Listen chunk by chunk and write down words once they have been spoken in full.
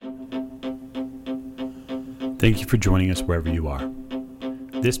Thank you for joining us wherever you are.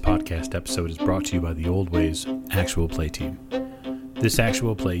 This podcast episode is brought to you by the Old Ways Actual Play Team. This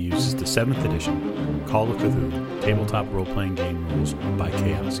actual play uses the 7th edition Call of Cthulhu tabletop role-playing game rules by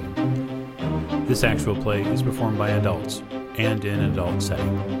Chaosium. This actual play is performed by adults and in an adult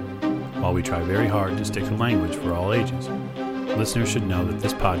setting. While we try very hard to stick to language for all ages, listeners should know that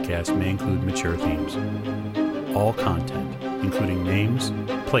this podcast may include mature themes. All content, including names,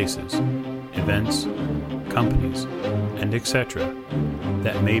 places, events, companies, and etc.,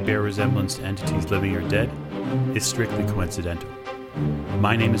 that may bear resemblance to entities living or dead, is strictly coincidental.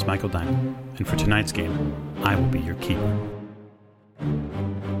 My name is Michael Diamond, and for tonight's game, I will be your keeper.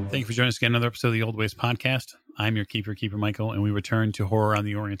 Thank you for joining us again, another episode of the Old Ways podcast. I'm your keeper, Michael, and we return to Horror on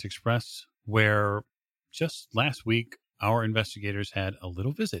the Orient Express, where just last week, our investigators had a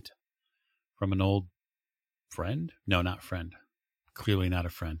little visit from an old friend. No, not friend. Clearly not a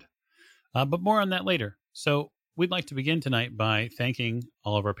friend. But more on that later. So we'd like to begin tonight by thanking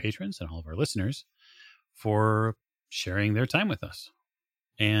all of our patrons and all of our listeners for sharing their time with us.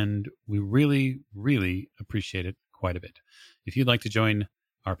 And we really, really appreciate it quite a bit. If you'd like to join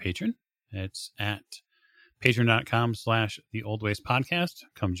our patron, it's at patreon.com/The Old Ways Podcast.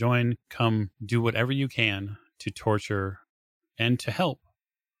 Come join, come do whatever you can to torture and to help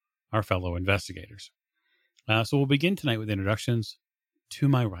our fellow investigators. So we'll begin tonight with introductions. To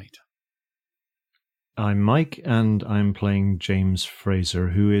my right, I'm Mike, and I'm playing James Fraser,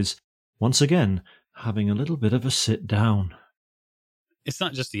 who is, once again, having a little bit of a sit down. It's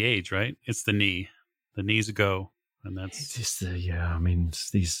not just the age, right? It's the knee. The knees go, and that's... It's just it's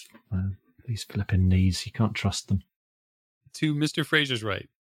these flipping knees. You can't trust them. To Mr. Fraser's right.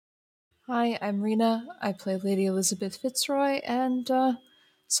 Hi, I'm Rena. I play Lady Elisabeth Fitzroy, and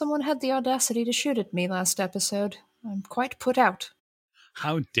someone had the audacity to shoot at me last episode. I'm quite put out.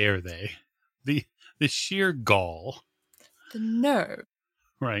 How dare they? The sheer gall. The nerve.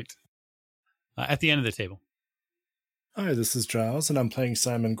 Right. At the end of the table. Hi, this is Giles, and I'm playing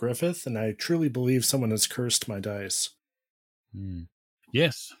Simon Griffith, and I truly believe someone has cursed my dice.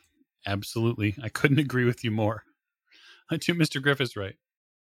 Yes, absolutely. I couldn't agree with you more. To Mr. Griffith's right.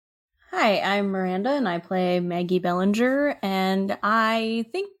 Hi, I'm Miranda, and I play Maggie Bellinger, and I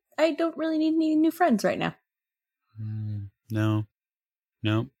think I don't really need any new friends right now. No.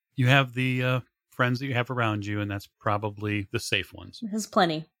 You have the friends that you have around you, and that's probably the safe ones. There's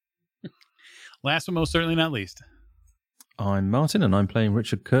plenty. Last but most certainly not least. I'm Martin, and I'm playing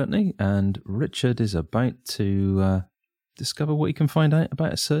Richard Courtenay, and Richard is about to discover what he can find out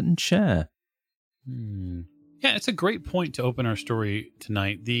about a certain chair. Yeah, it's a great point to open our story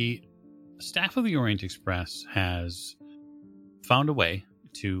tonight. The staff of the Orient Express has found a way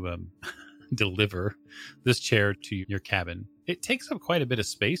to deliver this chair to your cabin. It takes up quite a bit of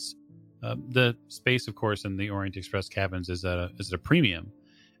space. The space, of course, in the Orient Express cabins is at a premium.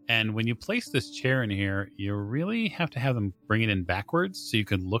 And when you place this chair in here, you really have to have them bring it in backwards so you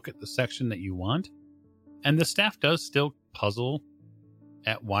can look at the section that you want. And the staff does still puzzle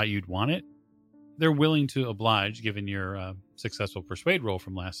at why you'd want it. They're willing to oblige, given your successful persuade roll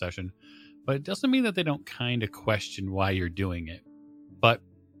from last session. But it doesn't mean that they don't kind of question why you're doing it. But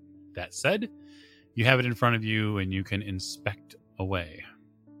that said, you have it in front of you and you can inspect away.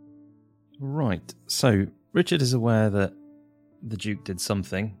 Right. So Richard is aware that the Duke did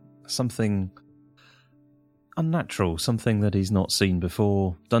something unnatural, something that he's not seen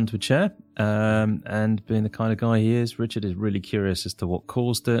before done to a chair. And being the kind of guy he is, Richard is really curious as to what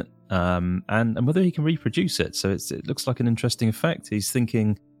caused it and whether he can reproduce it. So it looks like an interesting effect. He's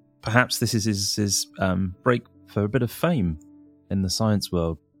thinking perhaps this is his break for a bit of fame in the science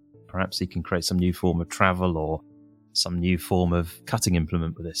world. Perhaps he can create some new form of travel or some new form of cutting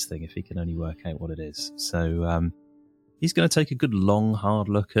implement with this thing if he can only work out what it is. So he's going to take a good long, hard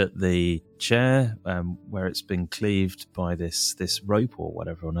look at the chair where it's been cleaved by this rope or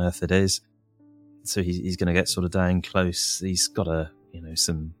whatever on earth it is. So he's going to get sort of down close. He's got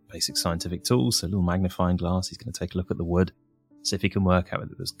some basic scientific tools, so a little magnifying glass. He's going to take a look at the wood, see if he can work out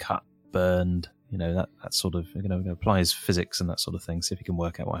whether it was cut, burned, that sort of, apply his physics and that sort of thing, see if he can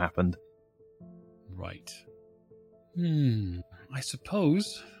work out what happened. Right. I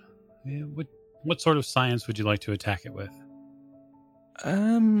suppose. Yeah, what sort of science would you like to attack it with?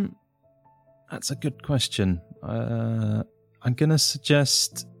 That's a good question. I'm going to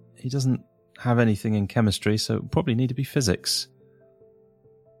suggest he doesn't have anything in chemistry, so it would probably need to be physics.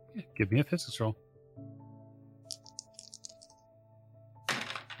 Yeah, give me a physics roll.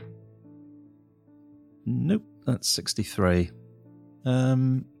 Nope, that's 63.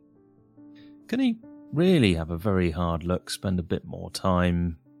 Can he really have a very hard look, spend a bit more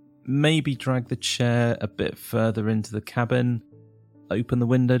time maybe drag the chair a bit further into the cabin, open the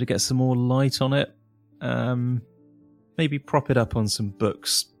window to get some more light on it, maybe prop it up on some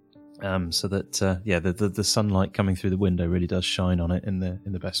books, so that the sunlight coming through the window really does shine on it in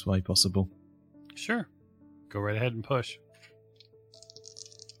the best way possible. Sure. Go right ahead and push.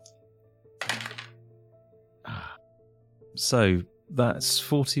 So that's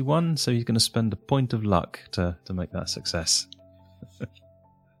 41, so you're going to spend a point of luck to make that a success.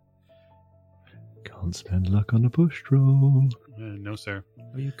 Can't spend luck on a push roll. No, sir.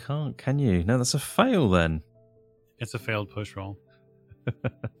 Oh, you can't, can you? No, that's a fail then. It's a failed push roll.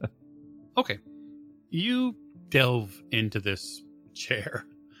 Okay. You delve into this chair.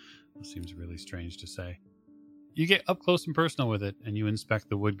 That seems really strange to say. You get up close and personal with it, and you inspect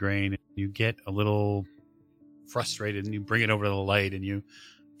the wood grain. You get a little frustrated, and you bring it over to the light, and you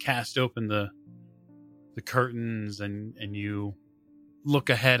cast open the curtains, and you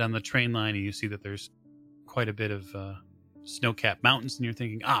look ahead on the train line, and you see that there's quite a bit of snow-capped mountains, and you're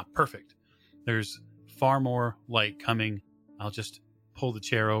thinking, perfect. There's far more light coming. I'll just pull the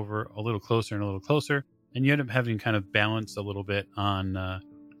chair over a little closer and a little closer, and you end up having kind of balance a little bit on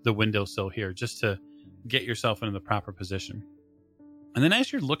the windowsill here, just to get yourself into the proper position. And then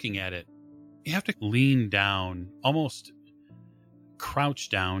as you're looking at it, you have to lean down, almost crouch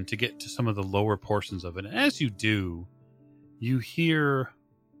down to get to some of the lower portions of it. And as you do, you hear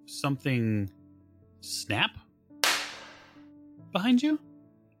something snap behind you.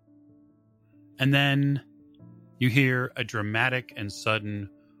 And then you hear a dramatic and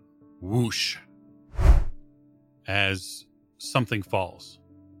sudden whoosh as something falls.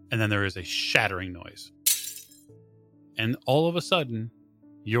 And then there is a shattering noise. And all of a sudden,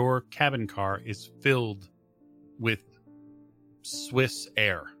 your cabin car is filled with Swiss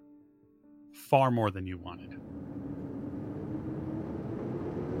air. Far more than you wanted.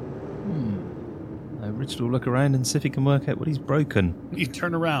 Richard will look around and see if he can work out what he's broken. You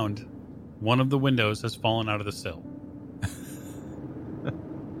turn around. One of the windows has fallen out of the sill.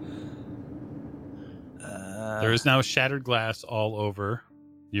 There is now shattered glass all over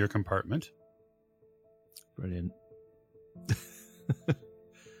your compartment. Brilliant.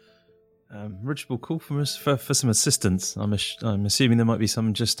 Richard will call for some assistance. I'm assuming there might be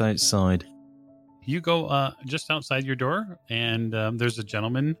some just outside. You go just outside your door, and there's a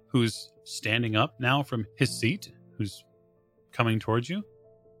gentleman who's standing up now from his seat, who's coming towards you.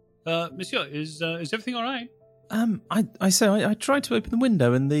 Monsieur, is everything all right? I tried to open the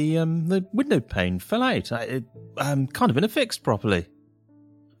window, and the window pane fell out. I'm kind of in a fix properly.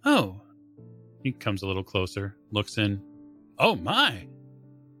 Oh. He comes a little closer, looks in. Oh, my.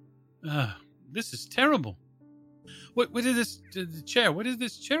 This is terrible. What did the chair? Where did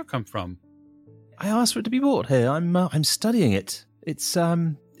this chair come from? I asked for it to be brought here. I'm studying it. It's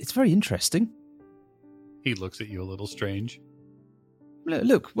very interesting. He looks at you a little strange.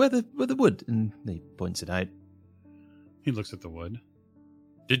 Look, where the wood, and he points it out. He looks at the wood.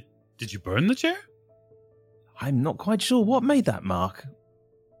 Did you burn the chair? I'm not quite sure what made that mark.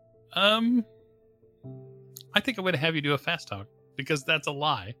 I think I'm going to have you do a fast talk, because that's a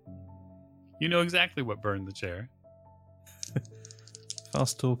lie. You know exactly what burned the chair.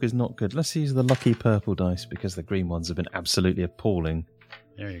 Fast talk is not good. Let's use the lucky purple dice, because the green ones have been absolutely appalling.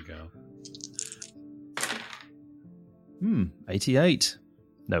 There you go. 88.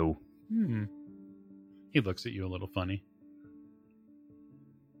 No. He looks at you a little funny.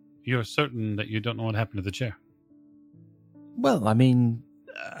 You're certain that you don't know what happened to the chair? Well, I mean,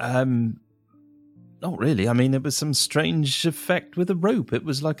 not really. I mean, it was some strange effect with a rope. It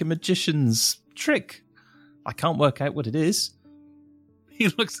was like a magician's trick. I can't work out what it is. He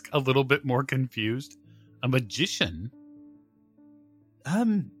looks a little bit more confused. A magician?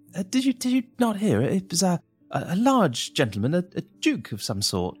 Did you not hear it? It was a large gentleman, a duke of some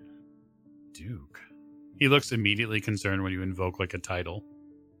sort. Duke? He looks immediately concerned when you invoke like a title.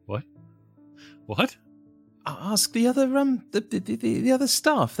 What? Ask the other the other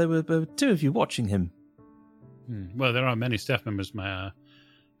staff. There were two of you watching him. Well, there are many staff members, Monsieur.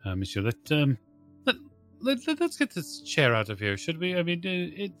 Let's get this chair out of here, should we? I mean,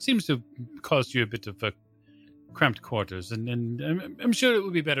 it seems to have caused you a bit of cramped quarters, and I'm sure it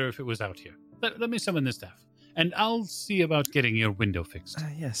would be better if it was out here. Let me summon the staff, and I'll see about getting your window fixed.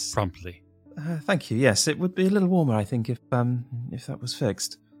 Yes, promptly. Thank you. Yes, it would be a little warmer, I think, if that was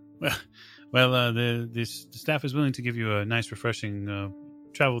fixed. Well, the staff is willing to give you a nice, refreshing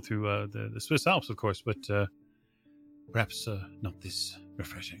travel through the Swiss Alps, of course, but perhaps not this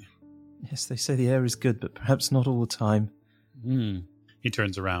refreshing. Yes, they say the air is good, but perhaps not all the time. He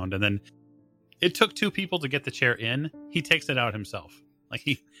turns around, and then it took two people to get the chair in. He takes it out himself. Like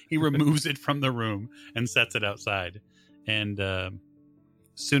he removes it from the room and sets it outside. And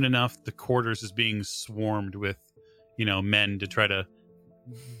soon enough, the quarters is being swarmed with, men to try to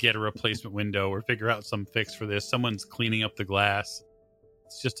get a replacement window or figure out some fix for this. Someone's cleaning up the glass.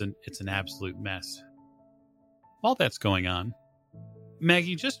 It's an absolute mess. While that's going on,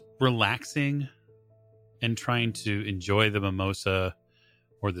 Maggie, just relaxing and trying to enjoy the mimosa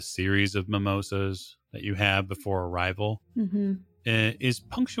or the series of mimosas that you have before arrival, is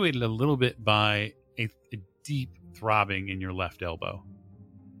punctuated a little bit by a deep throbbing in your left elbow.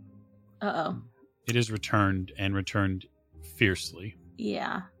 Uh-oh. It is returned fiercely.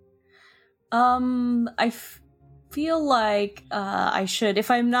 Yeah. I feel like I should,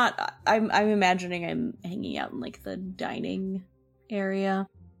 if I'm not, I'm imagining I'm hanging out in like the dining area.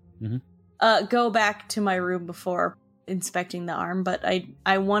 Go back to my room before inspecting the arm, but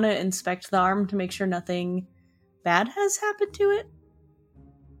I want to inspect the arm to make sure nothing bad has happened to it.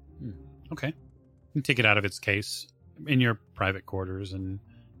 Okay. You take it out of its case in your private quarters and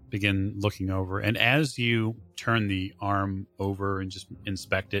begin looking over. And as you turn the arm over and just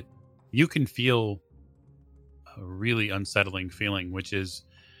inspect it, you can feel a really unsettling feeling, which is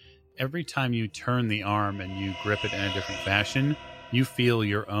every time you turn the arm and you grip it in a different fashion, you feel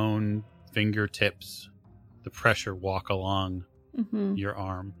your own fingertips, the pressure walk along your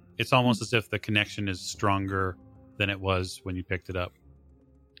arm. It's almost as if the connection is stronger than it was when you picked it up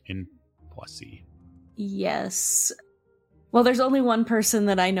in Poissy. Yes. Well, there's only one person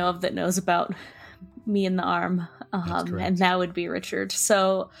that I know of that knows about me and the arm, and that would be Richard.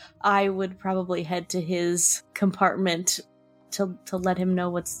 So I would probably head to his compartment to let him know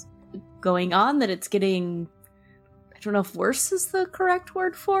what's going on, that it's getting, I don't know if worse is the correct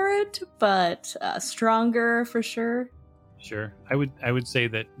word for it, but stronger for sure. Sure. I would say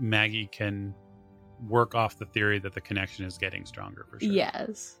that Maggie can work off the theory that the connection is getting stronger for sure.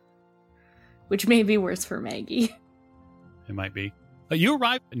 Yes. Which may be worse for Maggie. It might be. You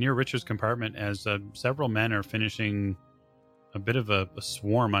arrive near Richard's compartment as several men are finishing a bit of a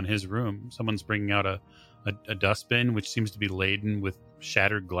swarm on his room. Someone's bringing out a dustbin, which seems to be laden with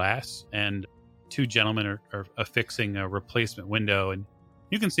shattered glass, and two gentlemen are affixing a replacement window. And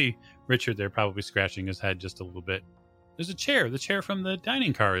you can see Richard there probably scratching his head just a little bit. There's a chair. The chair from the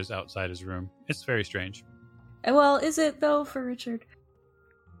dining car is outside his room. It's very strange. Well, is it, though, for Richard?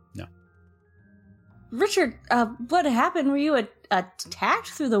 No. Richard, what happened? Were you attacked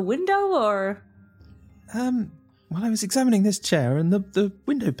through the window, or? Well, I was examining this chair and the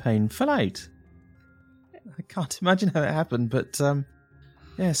window pane fell out. I can't imagine how it happened, but,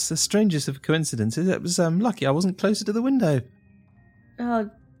 yes, the strangest of coincidences. It was lucky I wasn't closer to the window.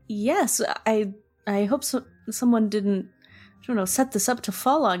 Yes, I hope someone didn't, I don't know, set this up to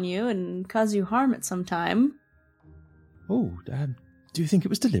fall on you and cause you harm at some time. Oh, do you think it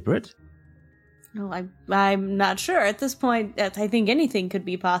was deliberate? No, I'm not sure. At this point, I think anything could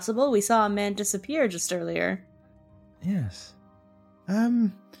be possible. We saw a man disappear just earlier. Yes.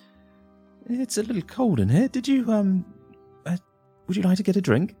 It's a little cold in here. Did you, would you like to get a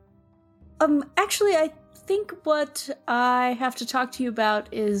drink? Actually, I think what I have to talk to you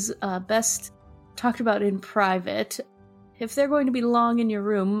about is best talked about in private. If they're going to be long in your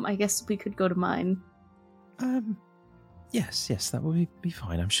room, I guess we could go to mine. Yes, that will be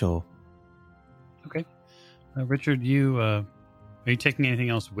fine, I'm sure. Okay. Richard, are you taking anything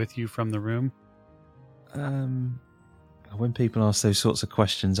else with you from the room? When people ask those sorts of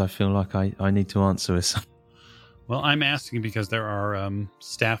questions, I feel like I need to answer with some. Well, I'm asking because there are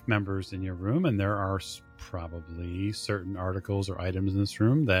staff members in your room, and there are probably certain articles or items in this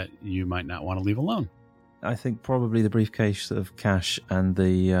room that you might not want to leave alone. I think probably the briefcase of cash and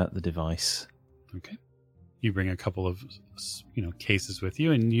the device. Okay. You bring a couple of cases with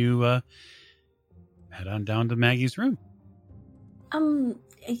you, and you head on down to Maggie's room.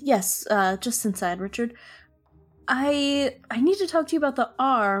 Yes, just inside, Richard. I need to talk to you about the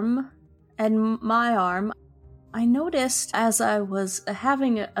arm and my arm. I noticed as I was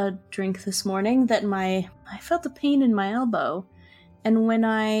having a drink this morning that I felt the pain in my elbow. And when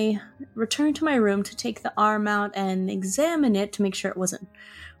I returned to my room to take the arm out and examine it to make sure it wasn't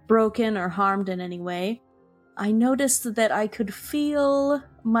broken or harmed in any way, I noticed that I could feel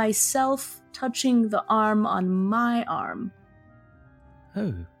myself touching the arm on my arm.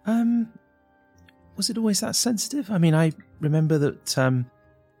 Oh, was it always that sensitive? I mean, I remember that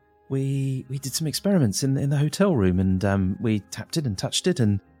we did some experiments in the hotel room, and we tapped it and touched it,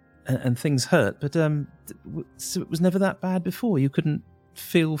 and things hurt. But so it was never that bad before. You couldn't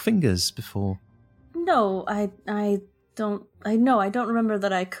feel fingers before. No, I don't remember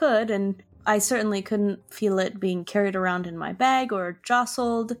that I could, and I certainly couldn't feel it being carried around in my bag or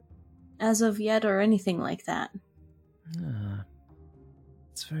jostled as of yet or anything like that.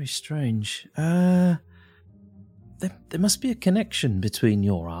 It's very strange. There must be a connection between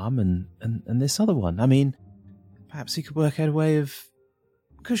your arm and this other one. I mean, perhaps you could work out a way of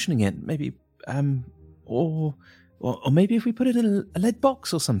cushioning it, maybe, or maybe if we put it in a lead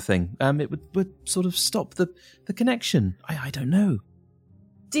box or something, it would sort of stop the connection. I don't know.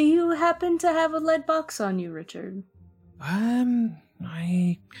 Do you happen to have a lead box on you, Richard? No,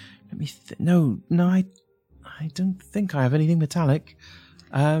 I don't think I have anything metallic.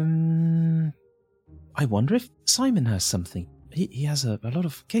 I wonder if Simon has something. He has a lot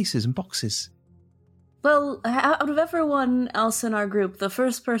of cases and boxes. Well, out of everyone else in our group, the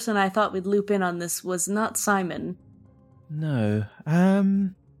first person I thought we'd loop in on this was not Simon. No.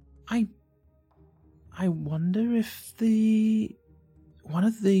 I wonder if one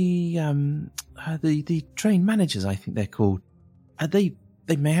of the train managers, I think they're called, they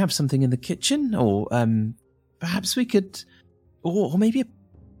may have something in the kitchen, or perhaps we could, or maybe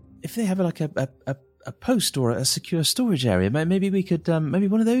if they have like a post or a secure storage area, maybe we could, maybe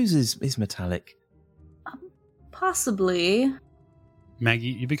one of those is metallic. Possibly. Maggie,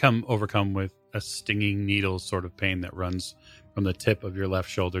 you become overcome with a stinging needle sort of pain that runs from the tip of your left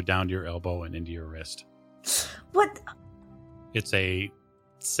shoulder down to your elbow and into your wrist. What? It's a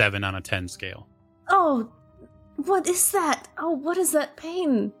 7 on a 10 scale. Oh, what is that? Oh, what is that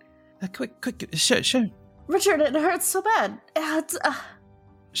pain? Quick, show. Richard, it hurts so bad.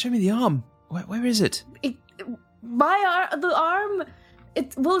 Show me the arm. Where is it? The arm.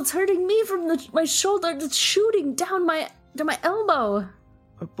 It's hurting me from my shoulder. It's shooting down to my elbow.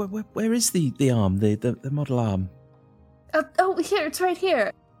 Where is the arm? The model arm? Here, it's right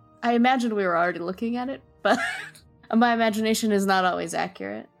here. I imagined we were already looking at it, but my imagination is not always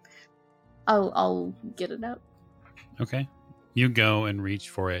accurate. I'll get it out. Okay. You go and reach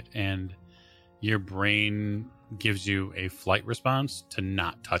for it, and your brain gives you a flight response to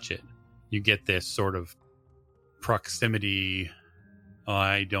not touch it. You get this sort of proximity. Oh,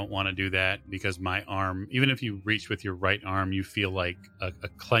 I don't want to do that because my arm, even if you reach with your right arm, you feel like a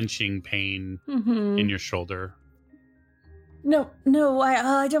clenching pain in your shoulder. No,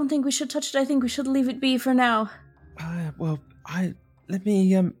 I don't think we should touch it. I think we should leave it be for now. Let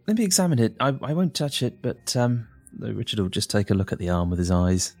me examine it. I won't touch it, but Richard will just take a look at the arm with his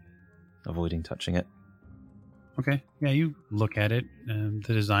eyes, avoiding touching it. Okay. Yeah, you look at it, and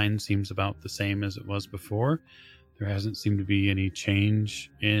the design seems about the same as it was before. There hasn't seemed to be any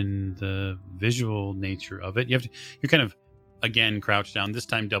change in the visual nature of it. You're kind of, again, crouched down, this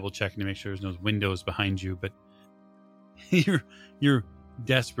time double checking to make sure there's no windows behind you, but you're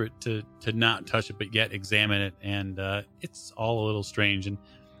desperate to not touch it, but yet examine it, and it's all a little strange. And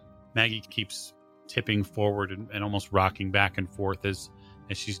Maggie keeps tipping forward and almost rocking back and forth as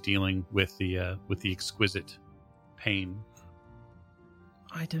she's dealing with the exquisite pain.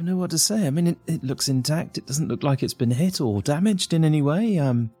 I don't know what to say. I mean, it looks intact. It doesn't look like it's been hit or damaged in any way.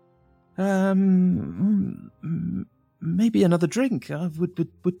 Maybe another drink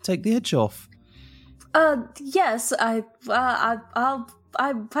would take the edge off. Yes, I'm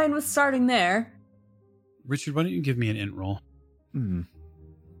fine with starting there. Richard, why don't you give me an int roll?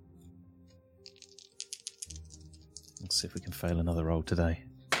 Let's see if we can fail another roll today.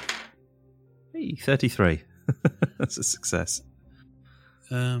 Hey, 33. That's a success.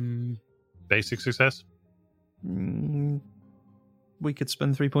 Basic success? We could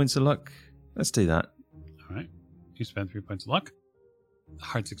spend 3 points of luck. Let's do that. All right. You spend 3 points of luck.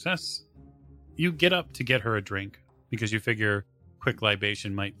 Hard success. You get up to get her a drink because you figure quick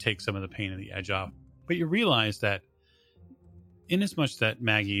libation might take some of the pain and the edge off. But you realize that inasmuch that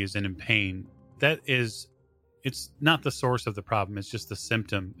Maggie is in pain, it's not the source of the problem. It's just the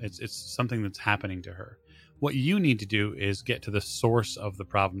symptom. It's something that's happening to her. What you need to do is get to the source of the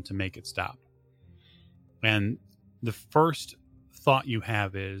problem to make it stop. And the first thought you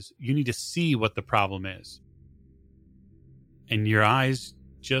have is you need to see what the problem is. And your eyes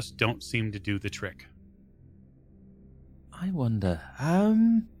just don't seem to do the trick. I wonder,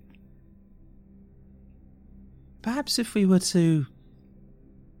 perhaps if we were to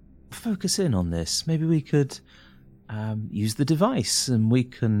focus in on this, maybe we could use the device and we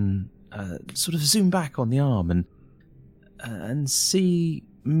can sort of zoom back on the arm and see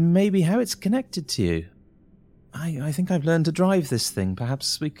maybe how it's connected to you. I think I've learned to drive this thing.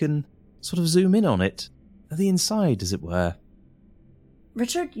 Perhaps we can sort of zoom in on it, the inside, as it were.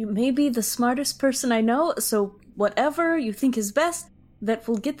 Richard, you may be the smartest person I know, so whatever you think is best that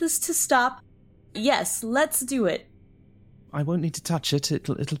will get this to stop, yes, let's do it. I won't need to touch it.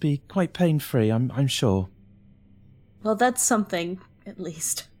 It'll be quite pain-free, I'm sure. Well, that's something, at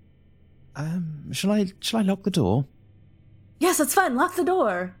least. Shall I lock the door? Yes, that's fine. Lock the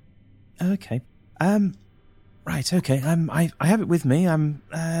door. Okay. Right, okay. I have it with me. And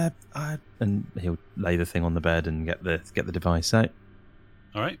he'll lay the thing on the bed and get the device out.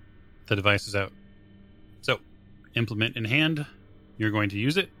 All right. The device is out. So, implement in hand. You're going to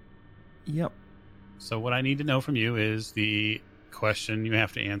use it. Yep. So what I need to know from you is the question you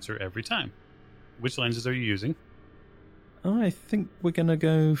have to answer every time. Which lenses are you using? I think we're going to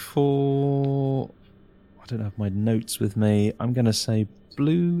go for... I don't have my notes with me. I'm going to say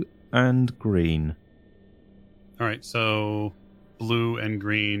blue and green. All right, so blue and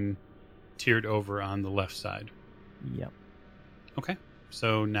green tiered over on the left side. Yep. Okay,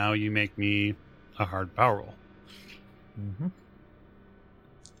 so now you make me a hard power roll. Mm-hmm.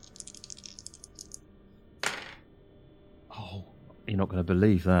 Oh, you're not going to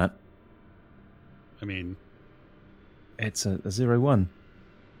believe that. I mean... It's a 0-1.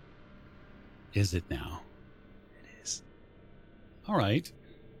 Is it now? It is. All right.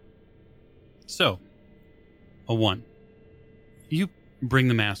 So, a 1. You bring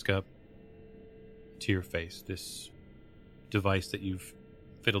the mask up to your face, this device that you've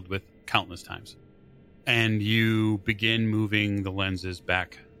fiddled with countless times. And you begin moving the lenses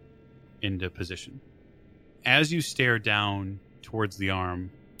back into position. As you stare down towards the arm,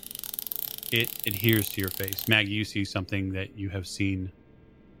 it adheres to your face. Maggie, you see something that you have seen,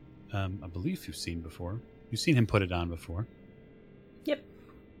 I believe you've seen before. You've seen him put it on before. Yep.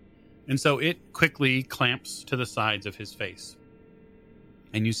 And so it quickly clamps to the sides of his face.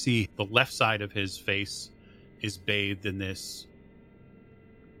 And you see the left side of his face is bathed in this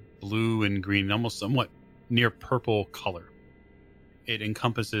blue and green, almost somewhat near purple color. It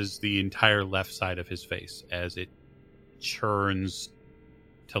encompasses the entire left side of his face as it churns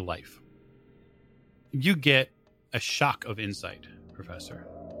to life. You get a shock of insight, Professor.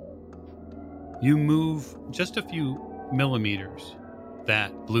 You move just a few millimeters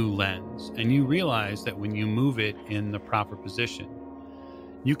that blue lens, and you realize that when you move it in the proper position,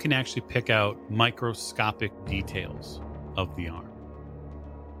 you can actually pick out microscopic details of the arm.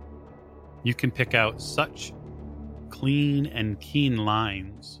 You can pick out such clean and keen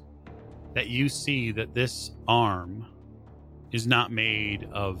lines that you see that this arm is not made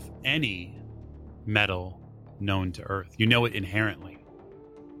of any metal known to Earth. You know it inherently.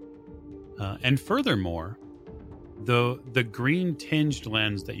 And furthermore, the green tinged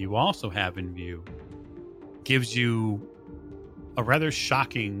lens that you also have in view gives you a rather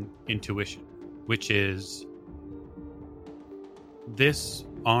shocking intuition, which is this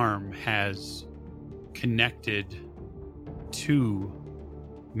arm has connected to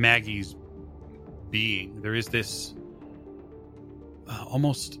Maggie's being. There is this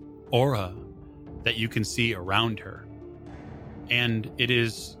almost aura that you can see around her, and it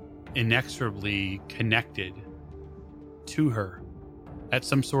is inexorably connected to her at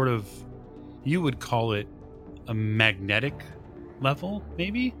some sort of, you would call it a magnetic level,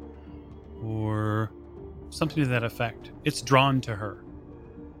 maybe, or something to that effect. It's drawn to her.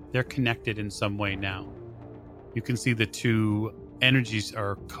 They're connected in some way now. You can see the two energies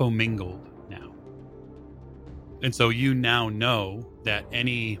are commingled now. And so you now know that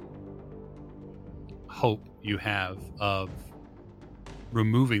any hope you have of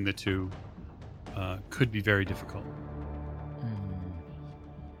removing the two could be very difficult.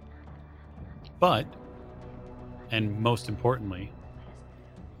 But, and most importantly,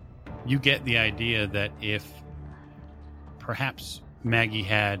 you get the idea that if perhaps Maggie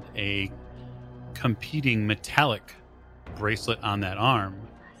had a competing metallic bracelet on that arm,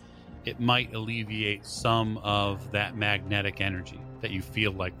 it might alleviate some of that magnetic energy that you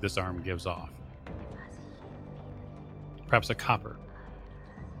feel like this arm gives off. Perhaps a copper.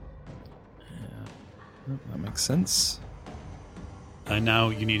 Yeah, that makes sense. And now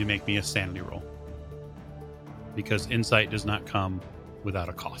you need to make me a sanity roll, because insight does not come without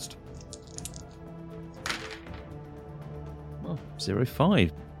a cost. Well,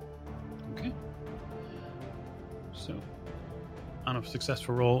 0-5. Okay. So, on a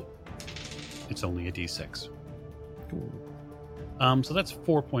successful roll, it's only a d6. So that's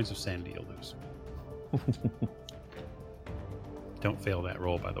 4 points of sanity you'll lose. Don't fail that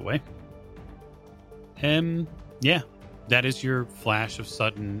roll, by the way. Yeah, that is your flash of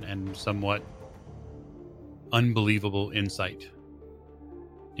sudden and somewhat unbelievable insight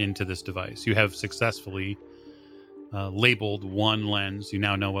into this device. You have successfully labeled one lens. You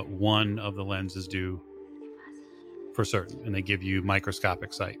now know what one of the lenses do for certain, and they give you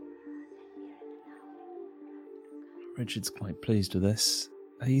microscopic sight. Richard's quite pleased with this.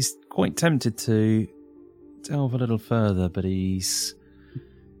 He's quite tempted to delve a little further, but he's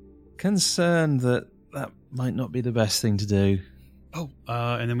concerned that might not be the best thing to do. Oh,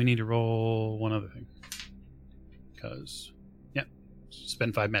 and then we need to roll one other thing. Because,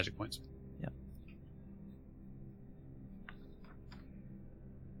 spend 5 magic points. Yeah.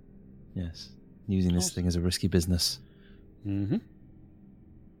 Yes. Using this thing as a risky business. Mm-hmm.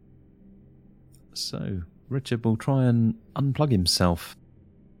 So, Richard will try and unplug himself.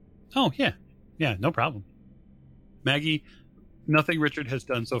 Oh, yeah. Yeah, no problem. Maggie, nothing Richard has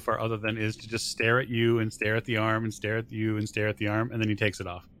done so far other than is to just stare at you and stare at the arm and stare at you and stare at the arm, and then he takes it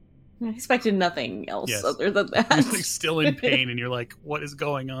off. I expected nothing else other than He's that. like still in pain, and you're like, what is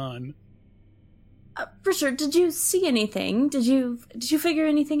going on? Richard, did you see anything? Did you figure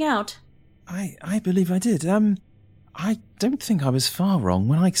anything out? I believe I did. I don't think I was far wrong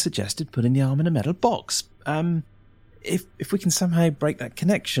when I suggested putting the arm in a metal box. If we can somehow break that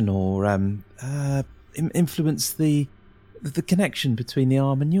connection or influence the connection between the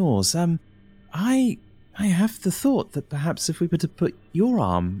arm and yours, I have the thought that perhaps if we were to put your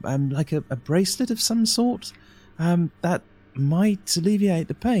arm like a bracelet of some sort, that might alleviate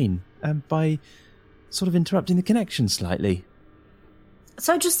the pain by sort of interrupting the connection slightly.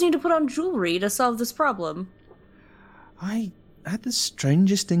 So I just need to put on jewelry to solve this problem. I had the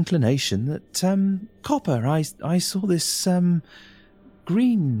strangest inclination that copper. I saw this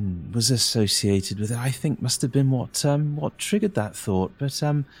green was associated with it. I think must have been what triggered that thought. But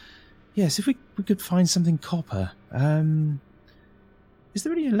yes, if we could find something copper. Is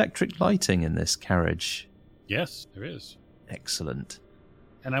there any electric lighting in this carriage? Yes, there is. Excellent.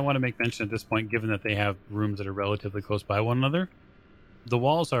 And I want to make mention at this point, given that they have rooms that are relatively close by one another, the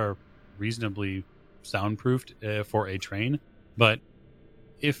walls are reasonably soundproofed for a train. But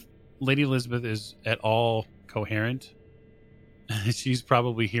if Lady Elisabeth is at all coherent, she's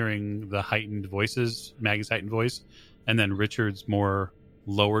probably hearing the heightened voices, Maggie's heightened voice, and then Richard's more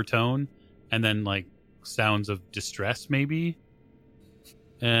lower tone, and then like sounds of distress maybe,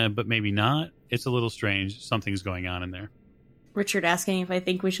 but maybe not. It's a little strange. Something's going on in there. Richard asking if I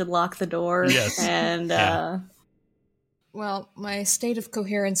think we should lock the door. Yes. And Yeah. Well, my state of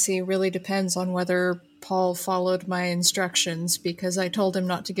coherency really depends on whether Paul followed my instructions, because I told him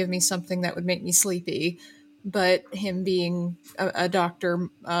not to give me something that would make me sleepy. But him being a doctor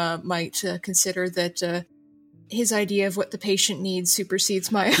might consider that his idea of what the patient needs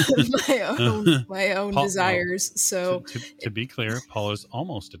supersedes my own Paul, desires. So, to be clear, Paul is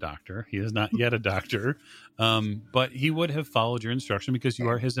almost a doctor. He is not yet a doctor, but he would have followed your instruction because you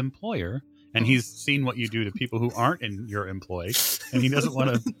are his employer, and he's seen what you do to people who aren't in your employ, and he doesn't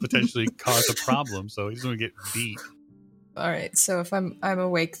want to potentially cause a problem, so he's going to get beat. all right. So if I'm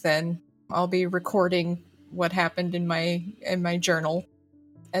awake, then I'll be recording what happened in my journal,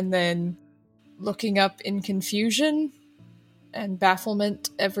 and then looking up in confusion and bafflement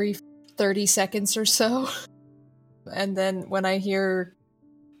every 30 seconds or so. And then when I hear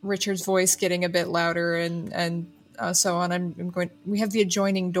Richard's voice getting a bit louder and so on, I'm going. We have the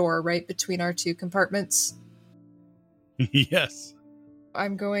adjoining door right between our two compartments. Yes.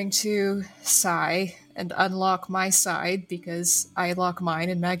 I'm going to sigh and unlock my side, because I lock mine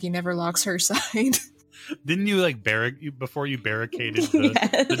and Maggie never locks her side. Didn't you like before you barricaded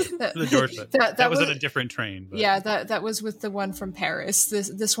the door shut? That was on a different train. But. Yeah, that was with the one from Paris.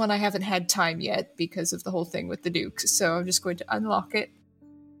 This one I haven't had time yet because of the whole thing with the Duke. So I'm just going to unlock it.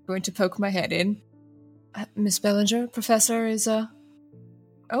 Going to poke my head in. Miss Bellinger, Professor is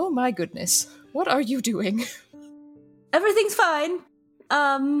Oh my goodness. What are you doing? everything's fine.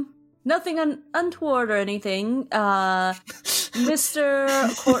 Nothing untoward or anything. Professor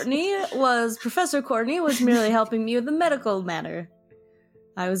Courtenay was merely helping me with the medical matter.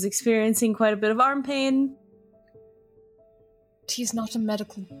 I was experiencing quite a bit of arm pain. He's not a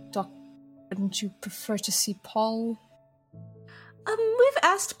medical doctor. Wouldn't you prefer to see Paul? We've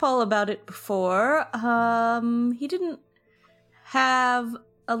asked Paul about it before. He didn't have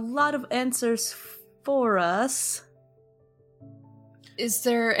a lot of answers for us. Is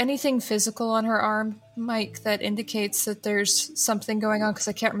there anything physical on her arm, Mike, that indicates that there's something going on? Because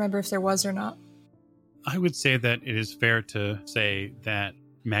I can't remember if there was or not. I would say that it is fair to say that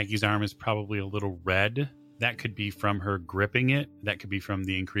Maggie's arm is probably a little red. That could be from her gripping it. That could be from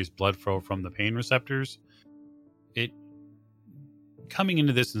the increased blood flow from the pain receptors. Coming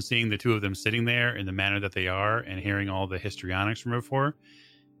into this and seeing the two of them sitting there in the manner that they are and hearing all the histrionics from before,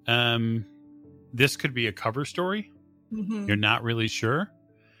 this could be a cover story. Mm-hmm. You're not really sure.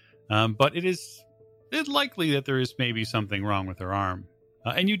 But it's likely that there is maybe something wrong with her arm.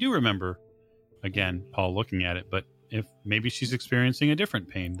 And you do remember, again, Paul looking at it, but if maybe she's experiencing a different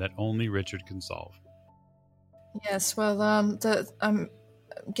pain that only Richard can solve. Yes, well, I'm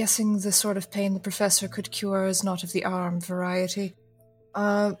guessing the sort of pain the professor could cure is not of the arm variety.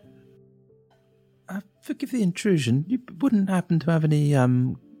 Forgive the intrusion. You wouldn't happen to have any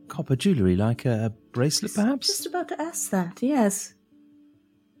copper jewellery, like a bracelet, perhaps? Just about to ask that, yes.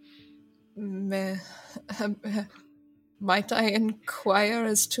 Might I inquire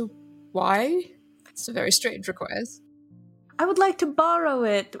as to why? It's a very strange request. I would like to borrow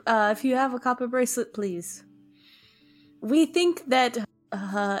it, if you have a copper bracelet, please. We think that,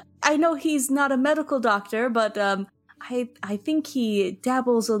 I know he's not a medical doctor, but I think he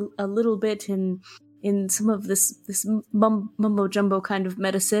dabbles a little bit in some of this mumbo-jumbo kind of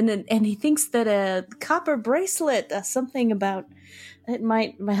medicine, and he thinks that a copper bracelet, something about it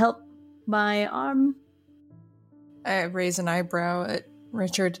might help my arm. I raise an eyebrow at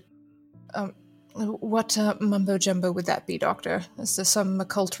Richard. What mumbo-jumbo would that be, Doctor? Is there some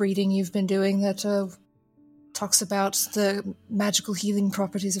occult reading you've been doing that talks about the magical healing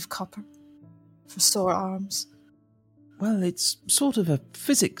properties of copper for sore arms? Well, it's sort of a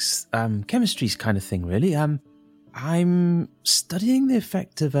physics, chemistry kind of thing, really. I'm studying the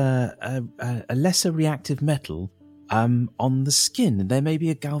effect of a lesser reactive metal on the skin. There may be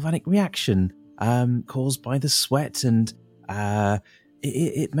a galvanic reaction caused by the sweat, and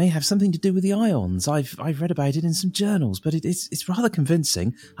it may have something to do with the ions. I've read about it in some journals, but it's rather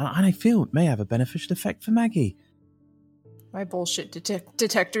convincing, and I feel it may have a beneficial effect for Maggie. My bullshit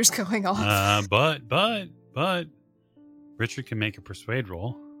detector's going off. But Richard can make a persuade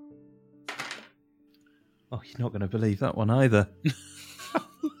roll. Oh, you're not going to believe that one either.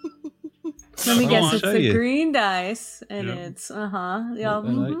 Let me guess, it's the you. green dice, and Yep. it's,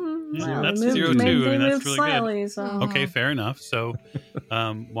 Yeah, that's moved 0-2. I mean, that's really slightly, good. so. Okay, fair enough. So,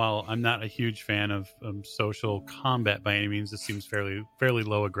 while I'm not a huge fan of social combat by any means, this seems fairly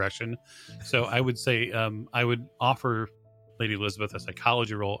low aggression. So I would say I would offer Lady Elisabeth a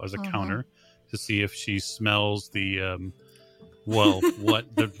psychology roll as a counter to see if she smells the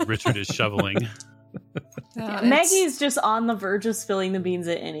what the Richard is shoveling. Maggie's just on the verge of spilling the beans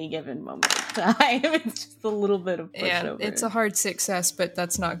at any given moment. It's just a little bit of pushover. Yeah, it's a hard success, but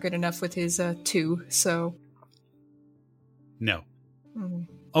that's not good enough with his 2, so... No. Mm.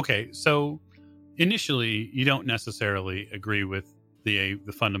 Okay, so initially you don't necessarily agree with the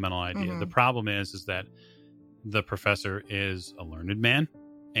fundamental idea. Mhm. The problem is that the professor is a learned man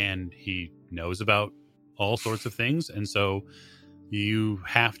and he knows about all sorts of things, and so you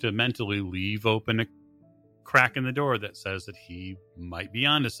have to mentally leave open a crack in the door that says that he might be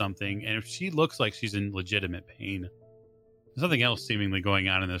onto something. And if she looks like she's in legitimate pain, there's something else seemingly going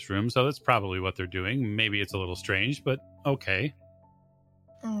on in this room, so that's probably what they're doing. Maybe it's a little strange, but okay.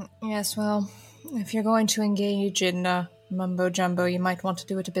 Yes, well, if you're going to engage in mumbo-jumbo, you might want to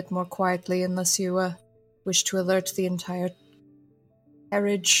do it a bit more quietly, unless you wish to alert the entire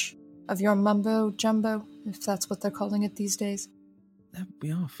carriage of your mumbo-jumbo, if that's what they're calling it these days.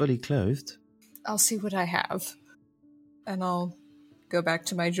 We are fully clothed. I'll see what I have, and I'll go back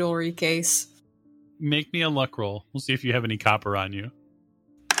to my jewelry case. Make me a luck roll. We'll see if you have any copper on you.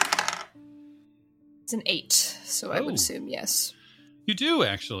 It's an 8, so I would Oh. assume yes. You do,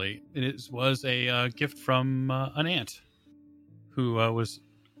 actually. It was a gift from an aunt who was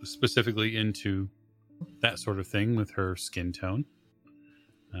specifically into that sort of thing with her skin tone.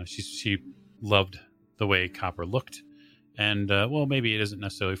 She loved the way copper looked. And, well, maybe it isn't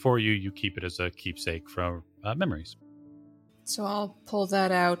necessarily for you. You keep it as a keepsake for memories. So I'll pull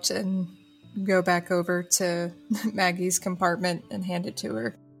that out and go back over to Maggie's compartment and hand it to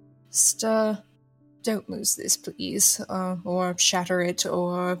her. Just, don't lose this, please. Or shatter it,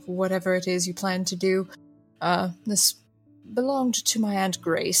 or whatever it is you plan to do. This belonged to my Aunt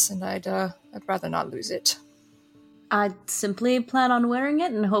Grace, and I'd rather not lose it. I'd simply plan on wearing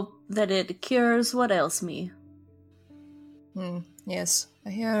it and hope that it cures what ails me. Yes. I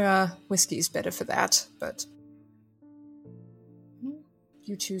hear whiskey's better for that, but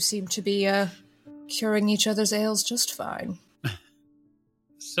you two seem to be curing each other's ails just fine.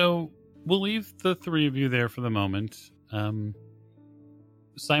 So we'll leave the three of you there for the moment.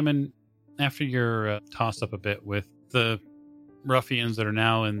 Simon, after your toss up a bit with the ruffians that are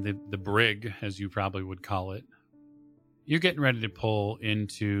now in the brig, as you probably would call it, you're getting ready to pull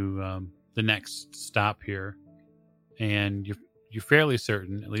into the next stop here. And you're fairly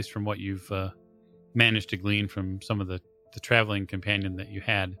certain, at least from what you've managed to glean from some of the traveling companion that you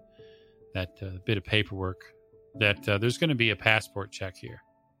had, that bit of paperwork, that there's going to be a passport check here.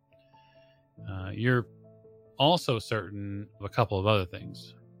 You're also certain of a couple of other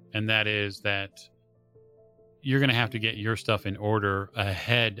things, and that is that you're going to have to get your stuff in order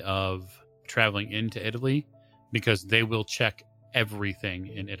ahead of traveling into Italy, because they will check everything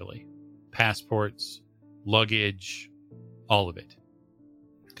in Italy. Passports, luggage, all of it.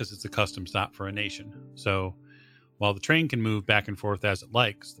 Because it's a custom stop for a nation. So while the train can move back and forth as it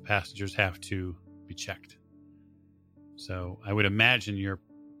likes, the passengers have to be checked. So I would imagine you're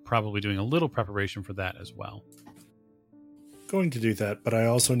probably doing a little preparation for that as well. Going to do that, but I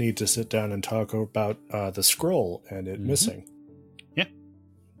also need to sit down and talk about the scroll and it missing. Yeah.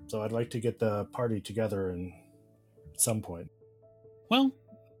 So I'd like to get the party together at some point. Well,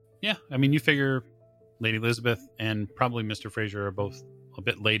 yeah. I mean, you figure Lady Elisabeth and probably Mr. Fraser are both a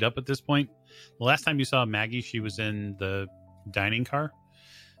bit laid up at this point. The last time you saw Maggie, she was in the dining car,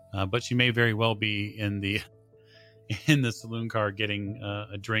 but she may very well be in the saloon car getting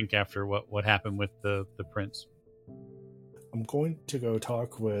a drink after what happened with the prince. I'm going to go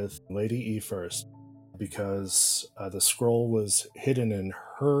talk with Lady E first, because the scroll was hidden in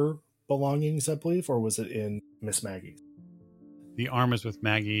her belongings, I believe, or was it in Miss Maggie's? The arm is with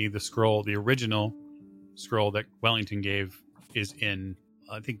Maggie. The scroll, the original scroll that Wellington gave, is in,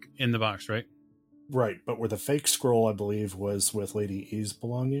 I think, in the box, right? Right, but where the fake scroll, I believe, was with Lady E's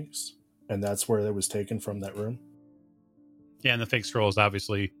belongings, and that's where it was taken from that room. Yeah, and the fake scroll is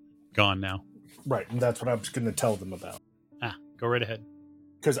obviously gone now. Right, and that's what I was going to tell them about. Go right ahead.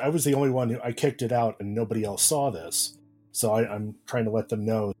 Because I was the only one I kicked it out, and nobody else saw this. So I'm trying to let them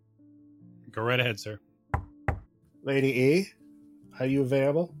know. Go right ahead, sir. Lady E, are you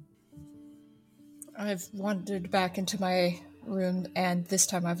available? I've wandered back into my room, and this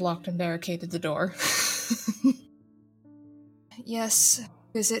time I've locked and barricaded the door. Yes,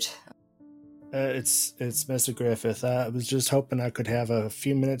 is it? It's Mr. Griffith. I was just hoping I could have a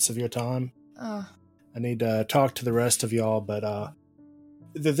few minutes of your time. I need to talk to the rest of y'all, but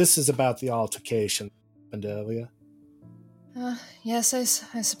this is about the altercation, Vandalia. Yes,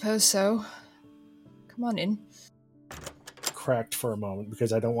 I suppose so. Come on in. Cracked for a moment,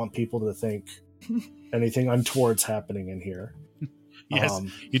 because I don't want people to think anything untoward's happening in here. Yes,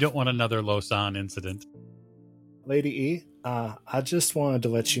 you don't want another Lausanne incident. Lady E, I just wanted to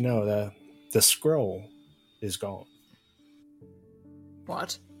let you know that the scroll is gone.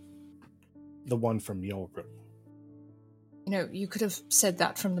 What? The one from your room. You know, you could have said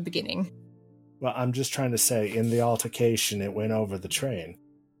that from the beginning. Well, I'm just trying to say, in the altercation, it went over the train.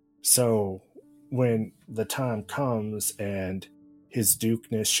 So, when the time comes and his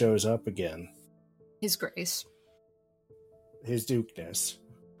dukeness shows up again... His Grace. His dukeness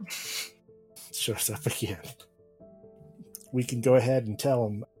shows up again. We can go ahead and tell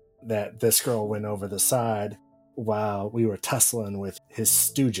him that this girl went over the side while we were tussling with his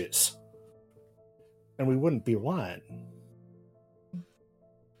stooges. And we wouldn't be lying.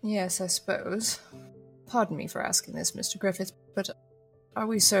 Yes, I suppose. Pardon me for asking this, Mr. Griffith, but are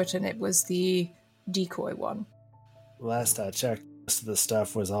we certain it was the decoy one? Last I checked, the rest of the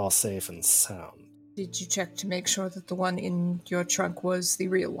stuff was all safe and sound. Did you check to make sure that the one in your trunk was the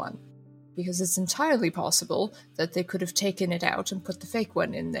real one? Because it's entirely possible that they could have taken it out and put the fake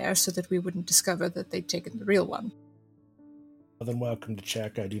one in there so that we wouldn't discover that they'd taken the real one. Well, then welcome to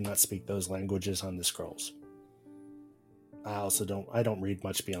check. I do not speak those languages on the scrolls. I don't read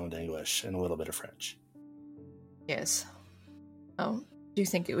much beyond English and a little bit of French. Yes. Oh, do you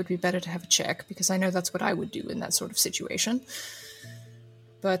think it would be better to have a check? Because I know that's what I would do in that sort of situation.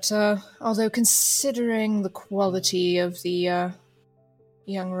 But, although considering the quality of the,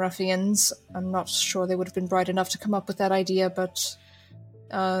 young ruffians, I'm not sure they would have been bright enough to come up with that idea, but,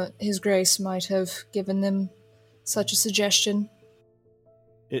 His Grace might have given them such a suggestion.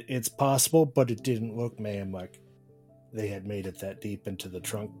 It's possible, but it didn't look, ma'am, like they had made it that deep into the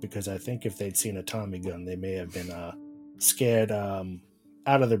trunk, because I think if they'd seen a Tommy gun, they may have been scared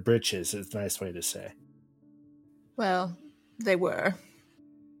out of their britches, is a nice way to say. Well, they were.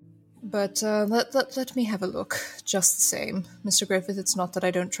 But let me have a look, just the same. Mr. Griffith, it's not that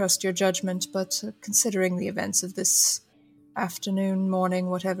I don't trust your judgment, but considering the events of this afternoon, morning,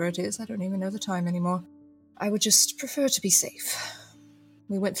 whatever it is, I don't even know the time anymore, I would just prefer to be safe.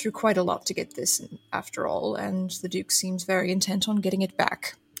 We went through quite a lot to get this, after all, and the Duke seems very intent on getting it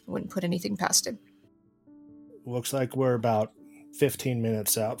back. I wouldn't put anything past him. Looks like we're about 15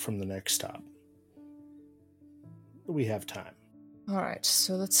 minutes out from the next stop. We have time. All right,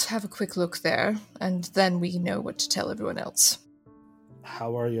 so let's have a quick look there, and then we know what to tell everyone else.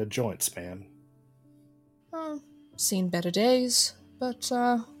 How are your joints, ma'am? Seen better days, but,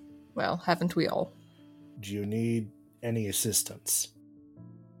 well, haven't we all? Do you need any assistance?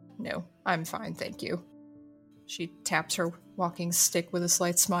 No, I'm fine, thank you. She taps her walking stick with a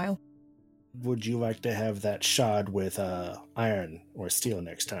slight smile. Would you like to have that shod with iron or steel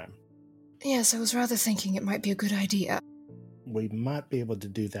next time? Yes, I was rather thinking it might be a good idea. We might be able to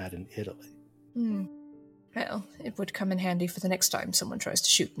do that in Italy. Well, it would come in handy for the next time someone tries to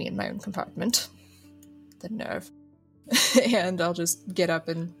shoot me in my own compartment. The nerve. And I'll just get up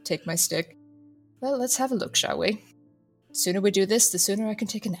and take my stick. Well, let's have a look, shall we? The sooner we do this, the sooner I can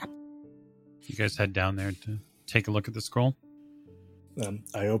take a nap. You guys head down there to take a look at the scroll?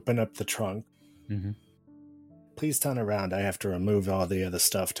 I open up the trunk. Mm-hmm. Please turn around. I have to remove all the other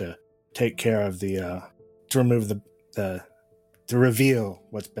stuff to take care of to remove to reveal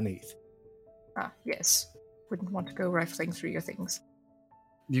what's beneath. Ah, yes. Wouldn't want to go rifling through your things.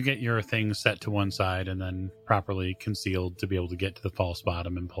 You get your things set to one side and then properly concealed to be able to get to the false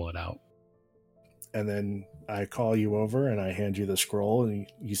bottom and pull it out. And then I call you over and I hand you the scroll, and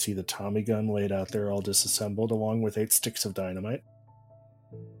you see the Tommy gun laid out there all disassembled along with 8 sticks of dynamite.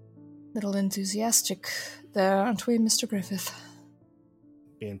 Little enthusiastic there, aren't we, Mr. Griffith?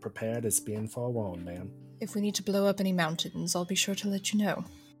 Being prepared is being forewarned, ma'am. If we need to blow up any mountains, I'll be sure to let you know.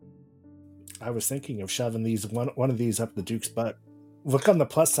 I was thinking of shoving one of these up the Duke's butt. Look on the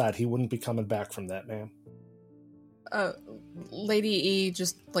plus side, he wouldn't be coming back from that, ma'am. Lady E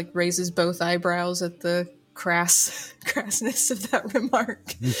just, raises both eyebrows at the crassness of that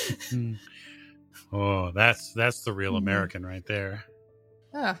remark. Oh, that's the real American right there.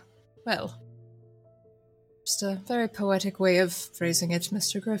 Ah, well. Just a very poetic way of phrasing it,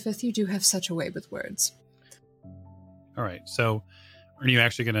 Mr. Griffith. You do have such a way with words. All right, so are you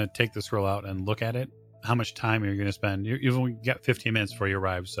actually going to take the scroll out and look at it? How much time are you going to spend? You've only got 15 minutes before you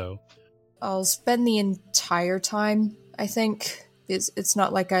arrive, so... I'll spend the entire time, I think. It's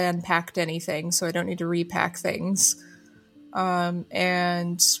not like I unpacked anything, so I don't need to repack things.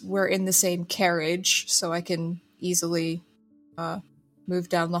 And we're in the same carriage, so I can easily move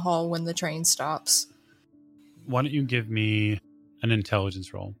down the hall when the train stops. Why don't you give me an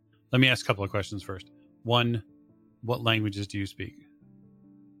intelligence roll? Let me ask a couple of questions first. One, what languages do you speak?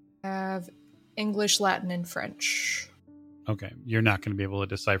 I have English, Latin, and French. Okay, you're not going to be able to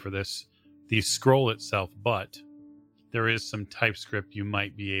decipher the scroll itself, but there is some TypeScript you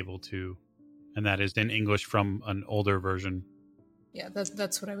might be able to, and that is in English from an older version. Yeah,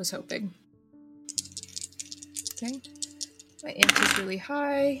 that's what I was hoping. Okay. My int is really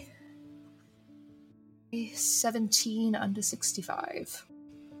high. 17 under 65.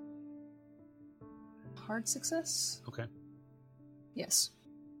 Hard success? Okay. Yes.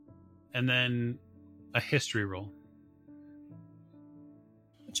 And then a history roll.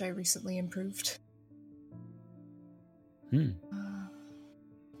 Which I recently improved. So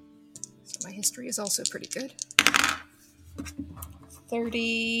my history is also pretty good.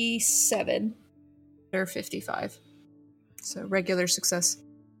 37 or 55. So regular success.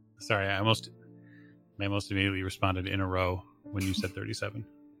 Sorry, I almost immediately responded in a row when you said 37,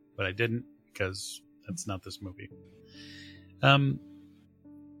 but I didn't because that's not this movie.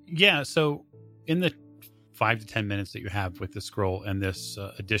 Yeah, so in the 5 to 10 minutes that you have with the scroll and this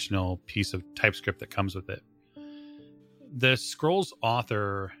additional piece of TypeScript that comes with it, the scroll's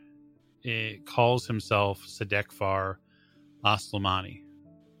author calls himself Sadekfar Aslamani.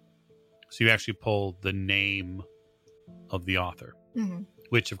 So you actually pull the name of the author,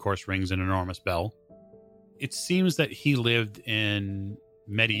 which of course rings an enormous bell. It seems that he lived in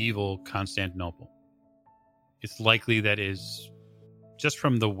medieval Constantinople. It's likely that is just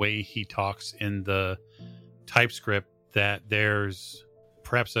from the way he talks in the TypeScript that there's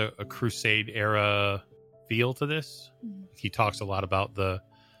perhaps a Crusade era feel to this. He talks a lot about the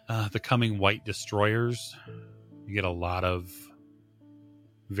coming white destroyers. You get a lot of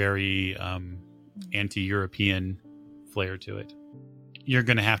very anti-European flair to it. You're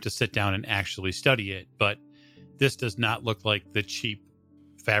going to have to sit down and actually study it, but this does not look like the cheap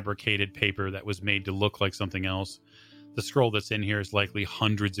fabricated paper that was made to look like something else. The scroll that's in here is likely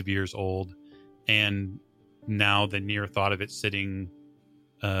hundreds of years old, and now the near thought of it sitting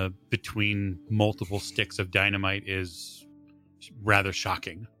between multiple sticks of dynamite is rather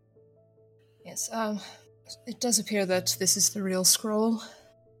shocking. Yes, it does appear that this is the real scroll.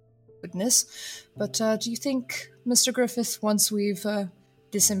 Goodness. But do you think, Mr. Griffith, once we've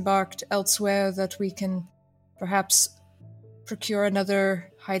disembarked elsewhere, that we can perhaps procure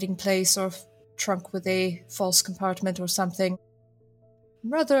another hiding place or trunk with a false compartment or something?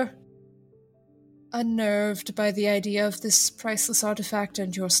 I'm rather unnerved by the idea of this priceless artifact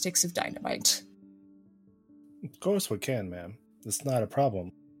and your sticks of dynamite. Of course we can, ma'am. It's not a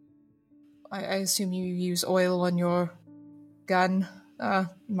problem. I assume you use oil on your gun. You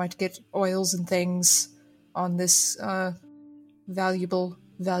might get oils and things on this valuable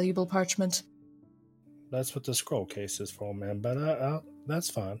valuable parchment. That's what the scroll case is for, man. But that's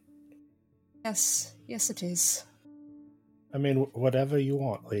fine. Yes, it is. I mean, whatever you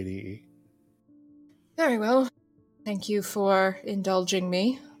want, Lady E. Very well. Thank you for indulging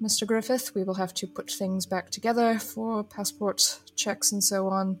me, Mr. Griffith. We will have to put things back together for passport checks and so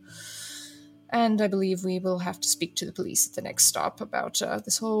on. And I believe we will have to speak to the police at the next stop about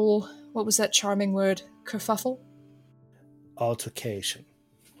this whole, what was that charming word, kerfuffle? Altercation.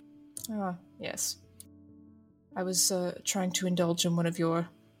 Ah, yes. I was trying to indulge in one of your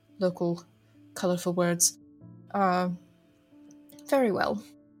local colorful words. Very well.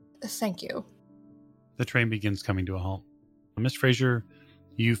 Thank you. The train begins coming to a halt. Miss Fraser,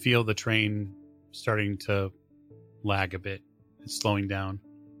 you feel the train starting to lag a bit. It's slowing down.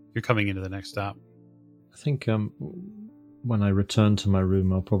 You're coming into the next stop. I think when I return to my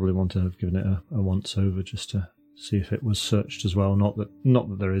room, I'll probably want to have given it a once over just to see if it was searched as well. Not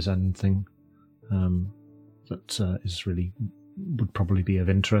that there is anything that is really would probably be of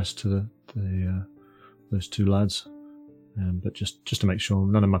interest to those two lads, but just to make sure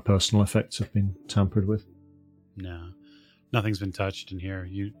none of my personal effects have been tampered with. No, nothing's been touched in here.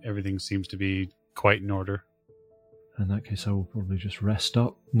 Everything seems to be quite in order. In that case, I will probably just rest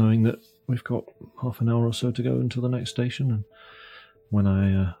up, knowing that we've got half an hour or so to go until the next station. And when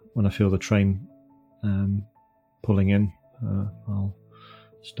I feel the train pulling in, I'll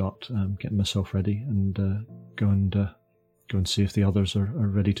start getting myself ready and go and see if the others are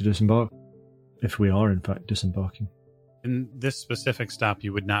ready to disembark. If we are, in fact, disembarking. In this specific stop,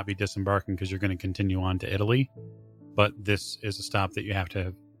 you would not be disembarking because you're going to continue on to Italy. But this is a stop that you have to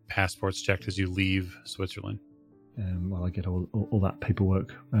have passports checked as you leave Switzerland. While I get all that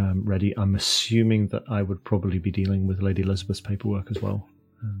paperwork ready, I'm assuming that I would probably be dealing with Lady Elisabeth's paperwork as well.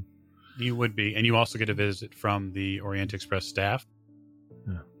 You would be, and you also get a visit from the Orient Express staff.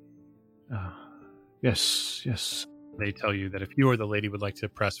 Yes. They tell you that if you or the lady would like to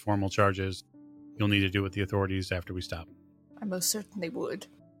press formal charges, you'll need to do with the authorities after we stop. I most certainly would.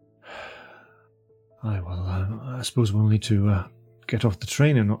 I suppose we'll need to get off the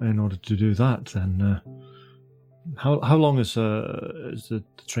train in order to do that, then. How long is the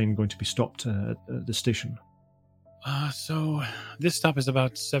train going to be stopped at the station? So this stop is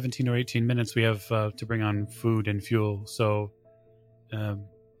about 17 or 18 minutes. We have to bring on food and fuel. So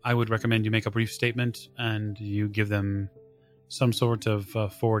I would recommend you make a brief statement and you give them some sort of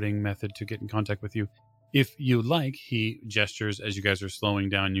forwarding method to get in contact with you. If you like, he gestures as you guys are slowing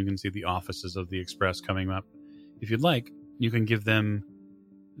down. You can see the offices of the Express coming up. If you'd like, you can give them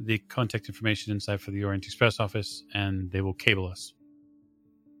the contact information inside for the Orient Express office, and they will cable us.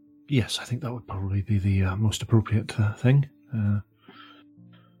 Yes, I think that would probably be the most appropriate thing.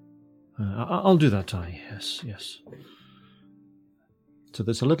 I'll do that, yes. So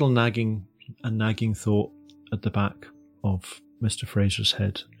there's a little nagging thought at the back of Mr. Fraser's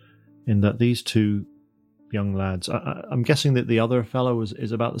head, in that these two young lads, I'm guessing that the other fellow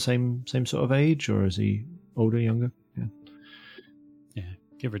is about the same sort of age, or is he older, younger? Yeah,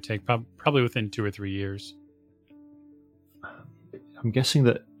 give or take, probably within 2 or 3 years. I'm guessing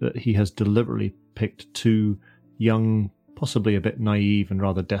that he has deliberately picked two young, possibly a bit naive and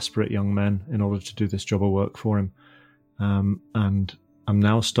rather desperate young men in order to do this job of work for him. And I'm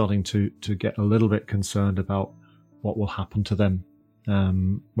now starting to get a little bit concerned about what will happen to them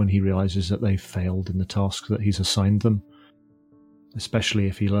when he realizes that they've failed in the task that he's assigned them. Especially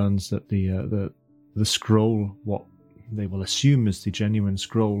if he learns that the scroll, what they will assume is the genuine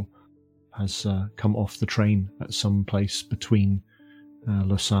scroll, has come off the train at some place between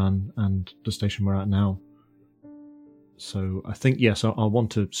Lausanne and the station we're at now. So I think, yes, I'll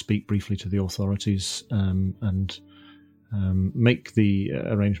want to speak briefly to the authorities and make the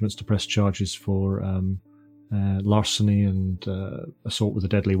arrangements to press charges for larceny and assault with a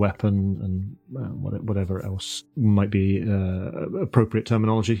deadly weapon and whatever else might be appropriate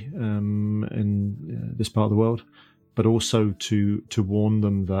terminology in this part of the world. But also to warn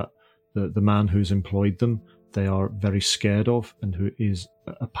them that the man who's employed them, they are very scared of, and who is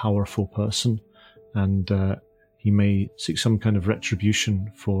a powerful person, and he may seek some kind of retribution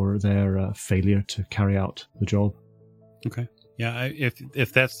for their failure to carry out the job. Okay. Yeah,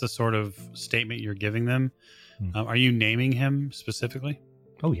 if that's the sort of statement you're giving them, are you naming him specifically?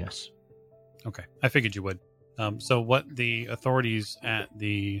 Oh, yes. Okay, I figured you would. So what the authorities at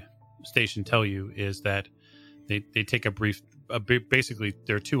the station tell you is that they take basically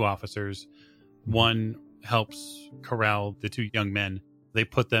there are two officers. One helps corral the two young men. They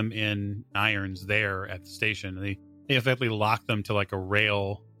put them in irons there at the station. They effectively lock them to like a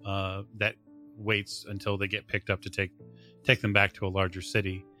rail that waits until they get picked up to take take them back to a larger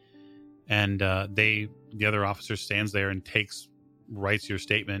city. And the other officer stands there and writes your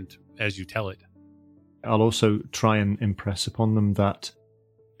statement as you tell it. I'll also try and impress upon them that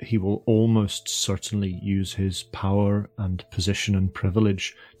he will almost certainly use his power and position and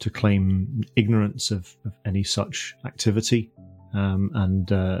privilege to claim ignorance of any such activity, and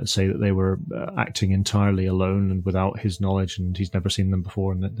say that they were acting entirely alone and without his knowledge, and he's never seen them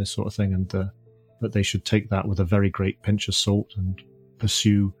before, and this sort of thing, and that they should take that with a very great pinch of salt and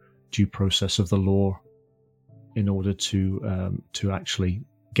pursue due process of the law in order to actually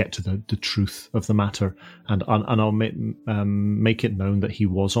get to the truth of the matter. And I'll make it known that he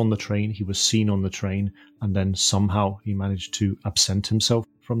was on the train, he was seen on the train, and then somehow he managed to absent himself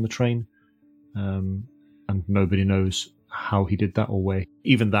from the train, and nobody knows how he did that or where.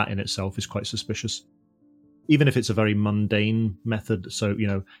 Even that in itself is quite suspicious. Even if it's a very mundane method, so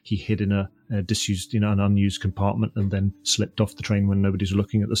he hid in a disused, an unused compartment and then slipped off the train when nobody's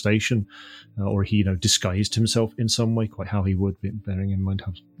looking at the station, or he disguised himself in some way. Quite how he would, bearing in mind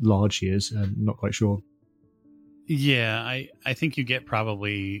how large he is, not quite sure. Yeah, I think you get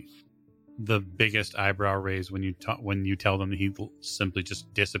probably the biggest eyebrow raise when you tell them that he simply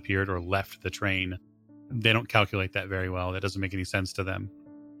just disappeared or left the train. They don't calculate that very well. That doesn't make any sense to them.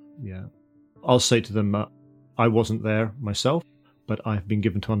 Yeah, I'll say to them, I wasn't there myself, but I've been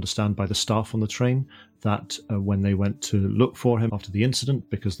given to understand by the staff on the train that when they went to look for him after the incident,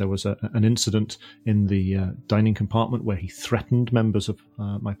 because there was an incident in the dining compartment where he threatened members of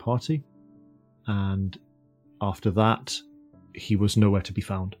my party, and after that, he was nowhere to be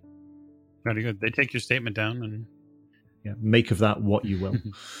found. Very good. They take your statement down and make of that what you will.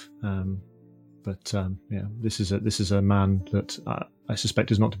 But this is a man that I suspect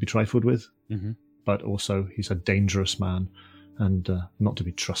is not to be trifled with. Mm-hmm. But also he's a dangerous man and not to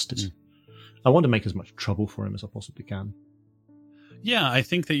be trusted. I want to make as much trouble for him as I possibly can. Yeah, I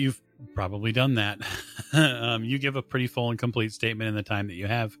think that you've probably done that. You give a pretty full and complete statement in the time that you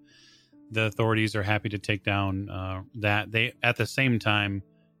have. The authorities are happy to take down that. They, at the same time,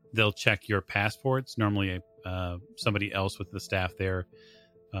 they'll check your passports. Normally, somebody else with the staff there,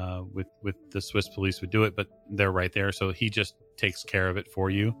 with the Swiss police would do it, but they're right there, so he just takes care of it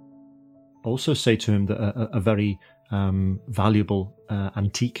for you. Also say to him that a very valuable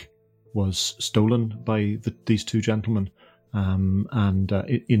antique was stolen by these two gentlemen, and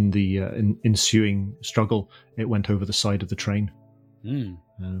in the ensuing struggle, it went over the side of the train.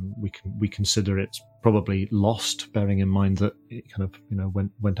 We consider it probably lost, bearing in mind that it kind of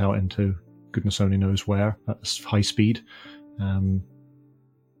went out into goodness only knows where at high speed.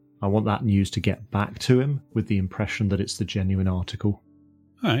 I want that news to get back to him with the impression that it's the genuine article.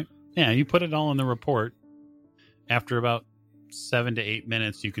 All right. Yeah, you put it all in the report. After about 7 to 8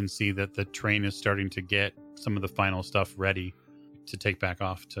 minutes, you can see that the train is starting to get some of the final stuff ready to take back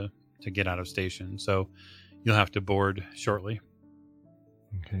off to get out of station. So you'll have to board shortly.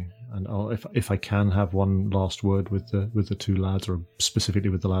 Okay, and if I can have one last word with the two lads, or specifically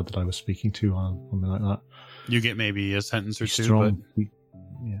with the lad that I was speaking to, something like that. You get maybe a sentence or two. Strong. But...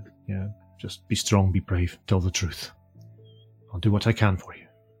 Just be strong, be brave, tell the truth. I'll do what I can for you.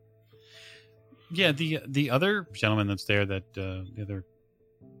 Yeah, the other gentleman that's there, that the other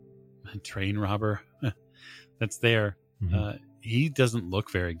train robber that's there, he doesn't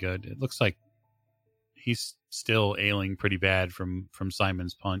look very good. It looks like he's still ailing pretty bad from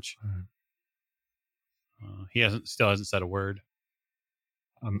Simon's punch. He still hasn't said a word.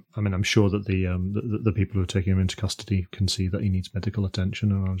 I'm sure that the people who are taking him into custody can see that he needs medical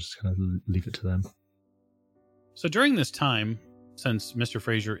attention, and I'll just kind of leave it to them. So during this time, since Mr.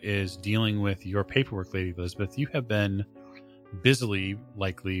 Fraser is dealing with your paperwork, Lady Elisabeth, you have been busily,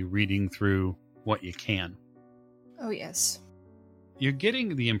 likely, reading through what you can. Oh, yes. You're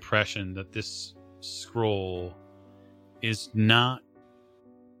getting the impression that this scroll is not...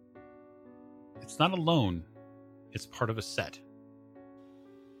 It's not alone. It's part of a set.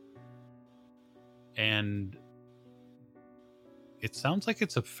 And it sounds like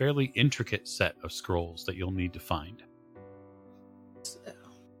it's a fairly intricate set of scrolls that you'll need to find.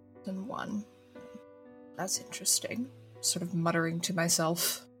 And one. That's interesting. Sort of muttering to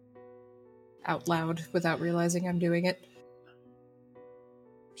myself out loud without realizing I'm doing it.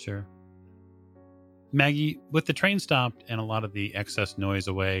 Sure. Maggie, with the train stopped and a lot of the excess noise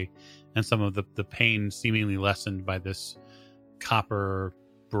away and some of the pain seemingly lessened by this copper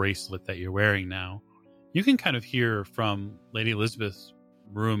bracelet that you're wearing now, you can kind of hear from Lady Elisabeth's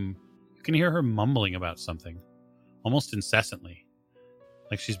room, you can hear her mumbling about something almost incessantly.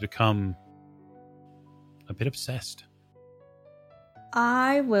 Like she's become a bit obsessed.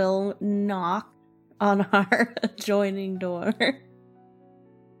 I will knock on our adjoining door.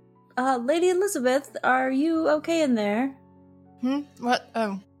 Lady Elisabeth, are you okay in there? What?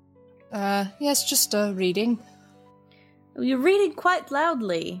 Oh. Yes, just, reading. You're reading quite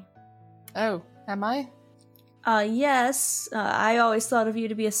loudly. Oh, am I? Yes. I always thought of you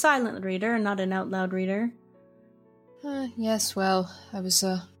to be a silent reader and not an out loud reader. Yes, well, I was,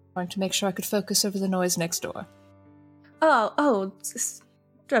 trying to make sure I could focus over the noise next door. It's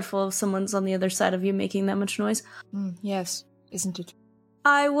dreadful if someone's on the other side of you making that much noise. Yes, isn't it?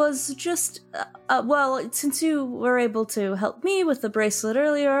 I was just, since you were able to help me with the bracelet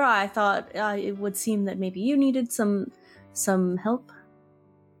earlier, I thought it would seem that maybe you needed some help.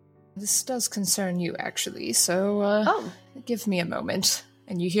 This does concern you, actually, so, give me a moment.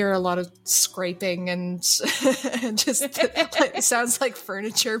 And you hear a lot of scraping and, and just it sounds like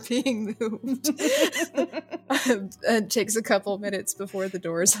furniture being moved. It takes a couple minutes before the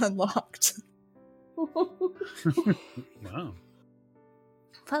door is unlocked. Wow.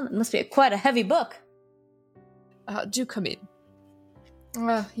 Well, it must be quite a heavy book. Do come in.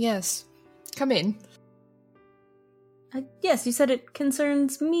 Yes. Come in. Yes, you said it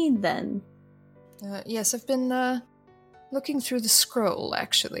concerns me then. Yes, I've been, looking through the scroll,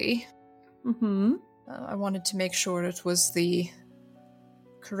 actually. Mm-hmm. I wanted to make sure it was the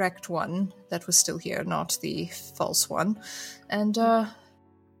correct one that was still here, not the false one. And,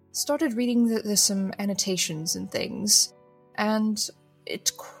 started reading there's some annotations and things. And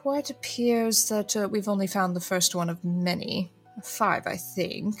it quite appears that we've only found the first one of many. 5, I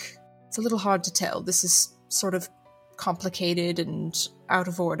think. It's a little hard to tell. This is sort of complicated and out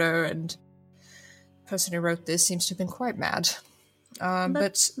of order, and person who wrote this seems to have been quite mad.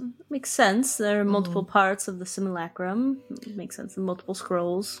 But makes sense. There are multiple parts of the simulacrum. It makes sense in multiple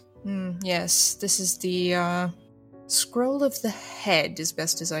scrolls. Yes, this is the scroll of the head, as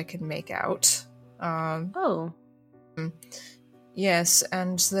best as I can make out. Yes,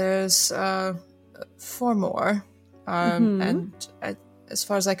 and there's 4 more. And as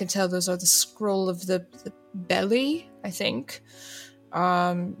far as I can tell, those are the scroll of the belly, I think.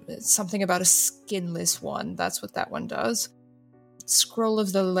 It's something about a skinless one. That's what that one does. Scroll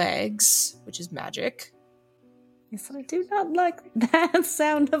of the legs, which is magic. Yes, I do not like that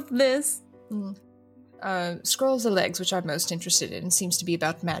sound of this. Scroll of the legs, which I'm most interested in, seems to be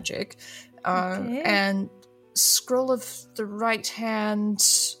about magic. Okay. And scroll of the right hand,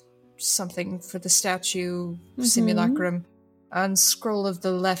 something for the statue, simulacrum. And scroll of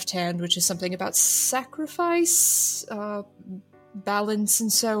the left hand, which is something about sacrifice, balance,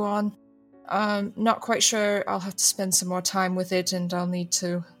 and so on. Not quite sure. I'll have to spend some more time with it, and I'll need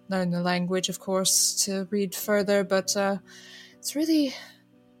to learn the language, of course, to read further, but it's really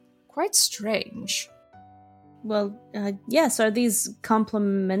quite strange. Well, yes, are these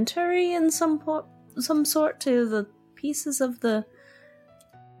complementary in some sort to the pieces of the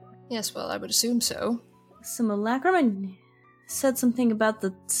Yes, well, I would assume so. simulacrum? And said something about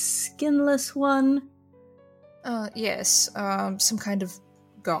the skinless one. Yes, some kind of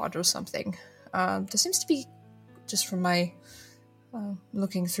god or something. There seems to be, just from my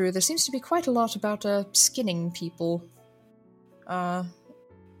looking through, there seems to be quite a lot about skinning people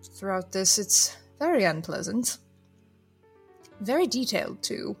throughout this. It's very unpleasant. Very detailed,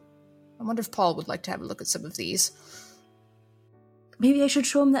 too. I wonder if Paul would like to have a look at some of these. Maybe I should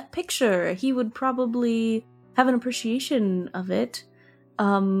show him that picture. He would probably have an appreciation of it.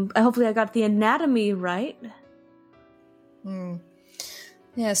 Hopefully I got the anatomy right.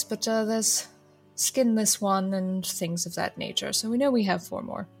 Yes, but there's skinless one and things of that nature, so we know we have 4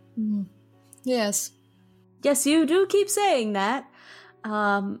 more. Yes. Yes, you do keep saying that.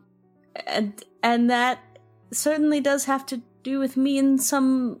 And that certainly does have to do with me in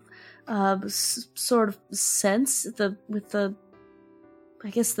some sort of sense, with the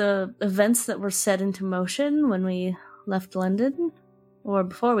events that were set into motion when we left London, or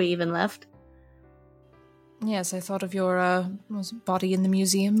before we even left. Yes, I thought of your body in the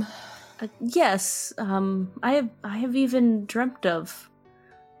museum. Yes, I have even dreamt of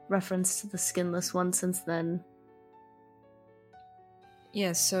reference to the skinless one since then.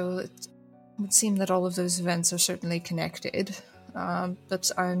 Yes, so it would seem that all of those events are certainly connected.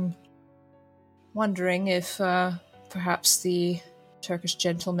 But I'm wondering if perhaps the Turkish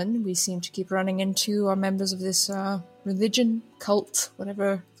gentlemen we seem to keep running into are members of this religion, cult,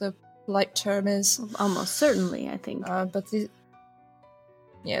 whatever the polite term is. Almost certainly, I think.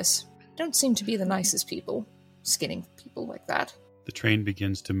 Yes, don't seem to be the nicest people, skinning people like that. The train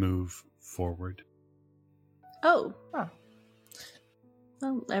begins to move forward. Oh.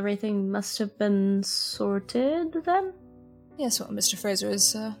 Well, everything must have been sorted then? Yes, well, Mr. Fraser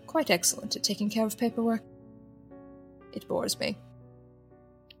is quite excellent at taking care of paperwork. It bores me.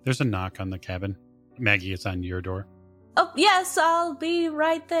 There's a knock on the cabin. Maggie, it's on your door. Oh, yes, I'll be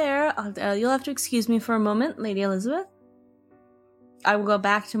right there. You'll have to excuse me for a moment, Lady Elisabeth. I will go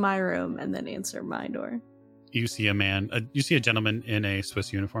back to my room and then answer my door. You see a gentleman in a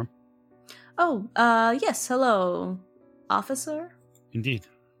Swiss uniform. Oh, yes, hello, officer? Indeed.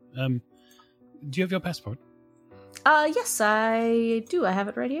 Do you have your passport? Yes, I do. I have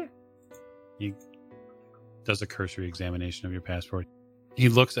it right here. He does a cursory examination of your passport. He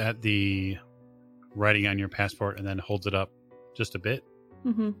looks at the writing on your passport and then holds it up just a bit.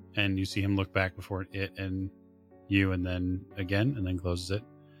 Mm-hmm. And you see him look back before it and you, and then again, and then closes it.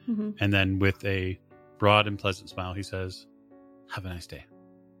 Mm-hmm. And then with a broad and pleasant smile, he says, "Have a nice day."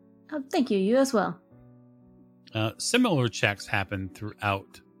 Oh, thank you. You as well. Similar checks happen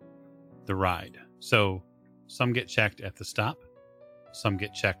throughout the ride. So some get checked at the stop, some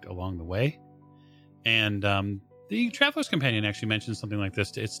get checked along the way. And the Traveler's Companion actually mentions something like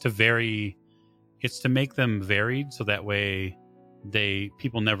this. It's to make them varied, so that way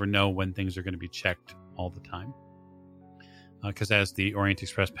people never know when things are going to be checked all the time. Because as the Orient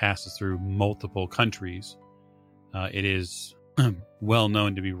Express passes through multiple countries, it is well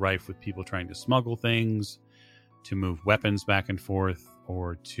known to be rife with people trying to smuggle things, to move weapons back and forth,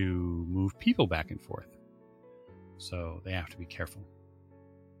 or to move people back and forth. So they have to be careful.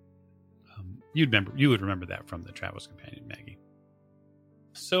 You would remember that from the Traveler's Companion, Maggie.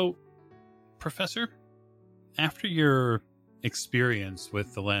 So, Professor, after your experience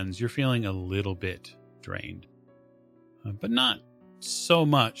with the lens, you're feeling a little bit drained, but not so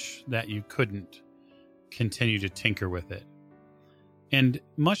much that you couldn't continue to tinker with it. And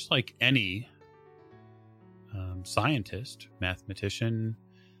much like any scientist, mathematician,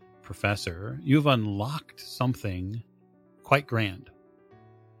 professor, you've unlocked something quite grand.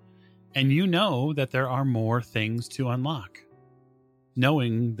 And you know that there are more things to unlock.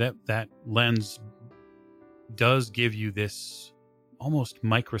 Knowing that lens does give you this almost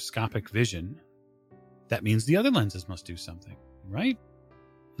microscopic vision, that means the other lenses must do something, right?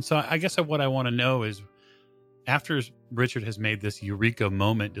 And so I guess what I want to know is, after Richard has made this eureka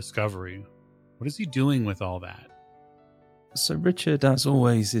moment discovery, what is he doing with all that? So Richard, as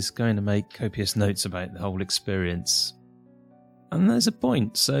always, is going to make copious notes about the whole experience. And there's a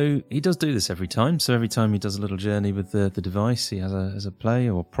point. So he does do this every time. So every time he does a little journey with the device, he has a play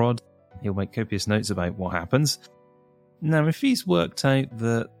or a prod, he'll make copious notes about what happens. Now, if he's worked out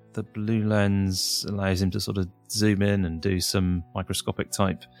that the blue lens allows him to sort of zoom in and do some microscopic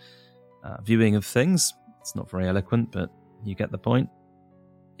type viewing of things, it's not very eloquent, but you get the point.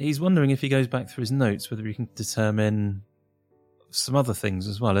 He's wondering, if he goes back through his notes, whether he can determine some other things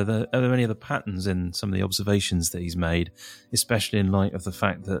as well. Are there any other patterns in some of the observations that he's made, especially in light of the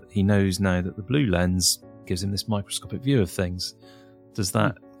fact that he knows now that the blue lens gives him this microscopic view of things? Does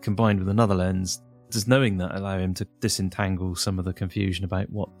that, combined with another lens, does knowing that allow him to disentangle some of the confusion about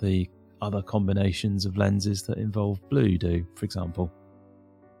what the other combinations of lenses that involve blue do, for example?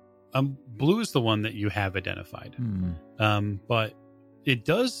 Blue is the one that you have identified. But it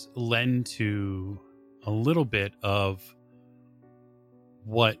does lend to a little bit of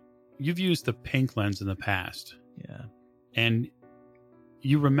what you've used the pink lens in the past. Yeah. And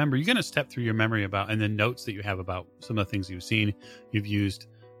you remember, you're going to step through your memory about, and the notes that you have about some of the things you've seen. You've used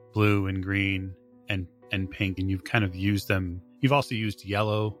blue and green and pink, and you've kind of used them. You've also used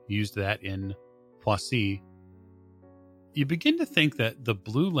yellow, used that in Poissy. You begin to think that the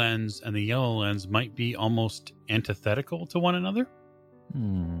blue lens and the yellow lens might be almost antithetical to one another.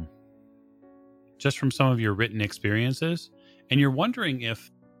 Just from some of your written experiences. And you're wondering if,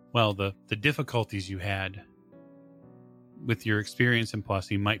 well, the difficulties you had with your experience in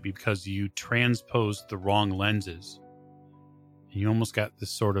Poissy might be because you transposed the wrong lenses. And you almost got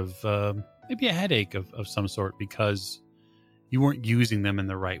this sort of, maybe a headache of some sort because you weren't using them in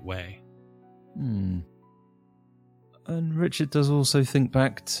the right way. And Richard does also think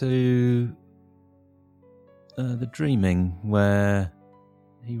back to the dreaming, where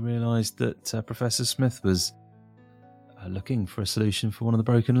he realised that Professor Smith was looking for a solution for one of the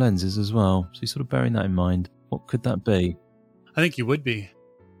broken lenses as well. So he's sort of bearing that in mind. What could that be? I think you would be.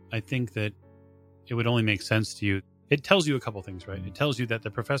 I think that it would only make sense to you. It tells you a couple things, right? It tells you that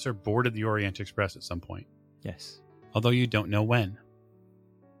the professor boarded the Orient Express at some point. Yes. Although you don't know when.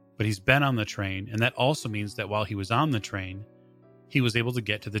 But he's been on the train, and that also means that while he was on the train, he was able to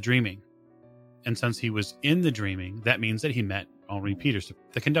get to the dreaming. And since he was in the dreaming, that means that he met Henri Peters,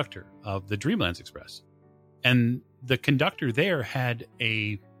 the conductor of the Dreamlands Express. And the conductor there had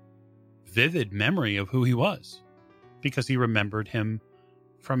a vivid memory of who he was. because he remembered him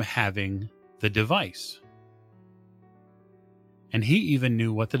from having the device. And he even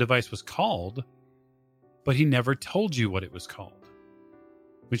knew what the device was called, but he never told you what it was called.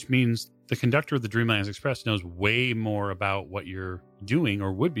 Which means the conductor of the Dreamlands Express knows way more about what you're doing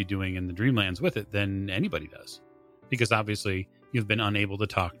or would be doing in the Dreamlands with it than anybody does. Because obviously you've been unable to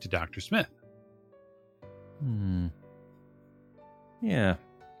talk to Dr. Smith. Yeah.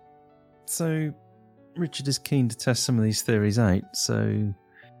 So Richard is keen to test some of these theories out, so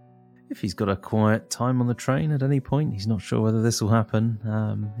if he's got a quiet time on the train at any point, he's not sure whether this will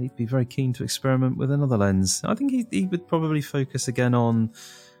happen, he'd be very keen to experiment with another lens. I think he would probably focus again on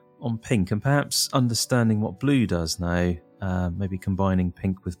pink and perhaps understanding what blue does now, maybe combining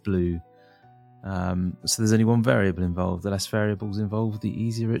pink with blue. So there's only one variable involved. The less variables involved, the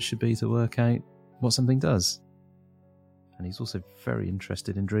easier it should be to work out what something does. And he's also very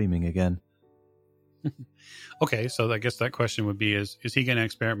interested in dreaming again. Okay, so I guess that question would be, is he going to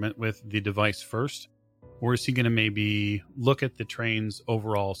experiment with the device first? Or is he going to maybe look at the train's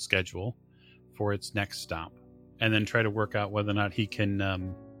overall schedule for its next stop and then try to work out whether or not he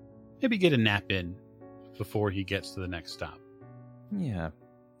can maybe get a nap in before he gets to the next stop? Yeah,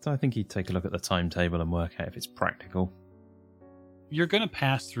 so I think he'd take a look at the timetable and work out if it's practical. You're going to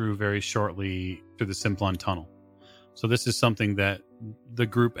pass through very shortly through the Simplon Tunnel. So this is something that the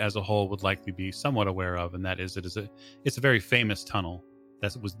group as a whole would likely be somewhat aware of, and that is it's a very famous tunnel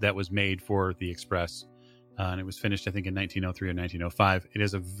that was made for the Express, and it was finished I think in 1903 or 1905.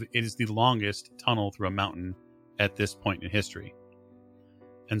 It is the longest tunnel through a mountain at this point in history,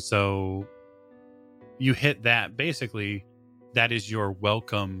 and so you hit that. Basically, that is your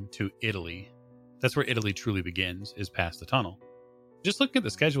welcome to Italy. That's where Italy truly begins, is past the tunnel. Just looking at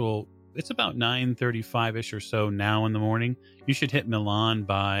the schedule, it's about 9:35-ish or so now in the morning. You should hit Milan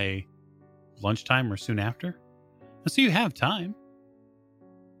by lunchtime or soon after. And so you have time.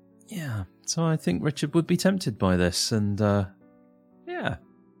 Yeah, so I think Richard would be tempted by this. And, yeah,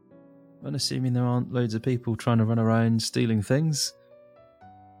 unassuming there aren't loads of people trying to run around stealing things,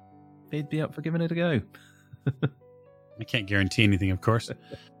 he'd be up for giving it a go. I can't guarantee anything, of course.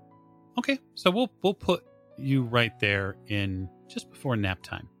 Okay, so we'll put you right there in just before nap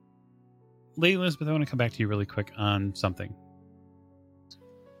time. Lady Elisabeth, I want to come back to you really quick on something.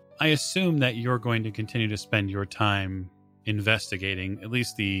 I assume that you're going to continue to spend your time investigating at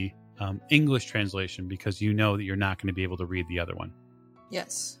least the English translation, because you know that you're not going to be able to read the other one.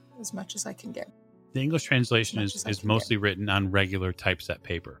 Yes, as much as I can get. The English translation is mostly written on regular typeset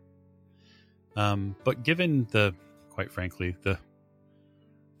paper. But given quite frankly, the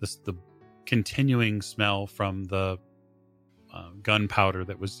continuing smell from the gunpowder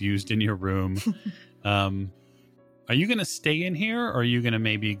that was used in your room, are you going to stay in here, or are you going to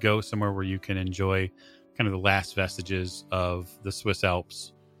maybe go somewhere where you can enjoy kind of the last vestiges of the Swiss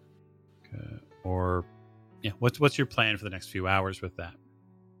Alps? Or what's your plan for the next few hours with that?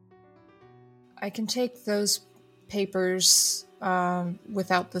 I can take those papers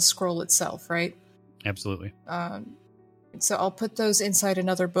without the scroll itself, right? Absolutely. So I'll put those inside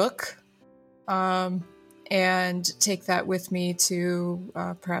another book, and take that with me to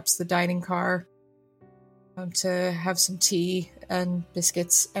perhaps the dining car to have some tea and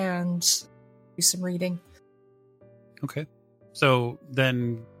biscuits and do some reading. Okay. So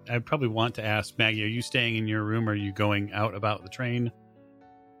then I'd probably want to ask Maggie, are you staying in your room, or are you going out about the train?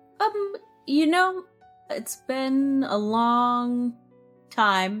 It's been a long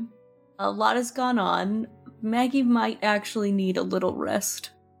time. A lot has gone on. Maggie might actually need a little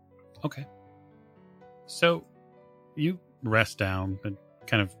rest. Okay. So you rest down and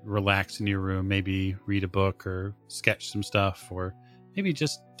kind of relax in your room, maybe read a book or sketch some stuff, or maybe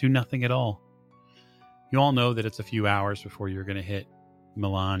just do nothing at all. You all know that it's a few hours before you're going to hit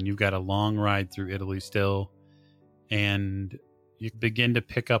Milan. You've got a long ride through Italy still, and you begin to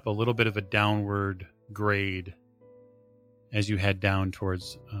pick up a little bit of a downward grade as you head down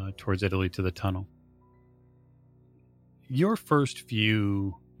towards Italy to the tunnel. Your first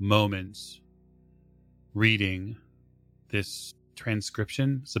few moments reading this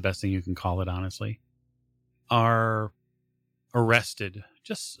transcription, it's the best thing you can call it, honestly, are arrested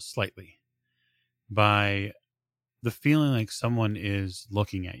just slightly by the feeling like someone is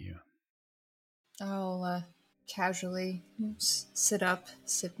looking at you. I'll casually sit up,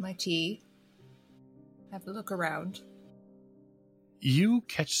 sip my tea, have a look around. You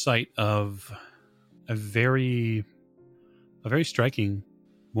catch sight of a very striking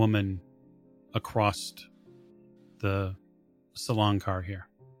woman across the salon car here.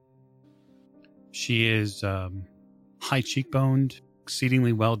 She is high cheekboned,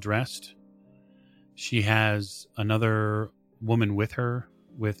 exceedingly well dressed. She has another woman with her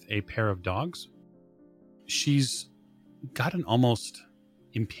with a pair of dogs. She's got an almost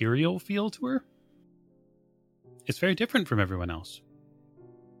imperial feel to her. It's very different from everyone else.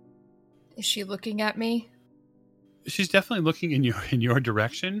 Is she looking at me? She's definitely looking in your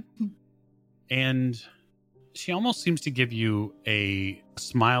direction, and she almost seems to give you a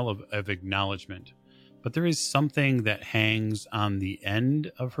smile of acknowledgement. But there is something that hangs on the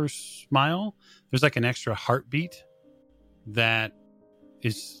end of her smile. There's like an extra heartbeat that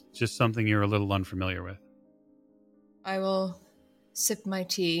is just something you're a little unfamiliar with. I will sip my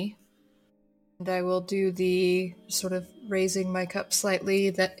tea, and I will do the sort of raising my cup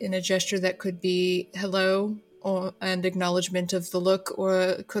slightly that in a gesture that could be hello or and acknowledgement of the look, or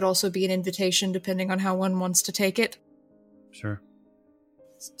it could also be an invitation depending on how one wants to take it. Sure.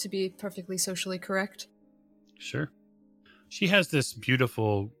 To be perfectly socially correct. Sure. She has this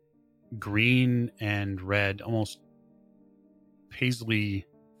beautiful green and red, almost paisley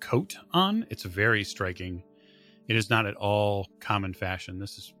coat on. It's very striking. It is not at all common fashion.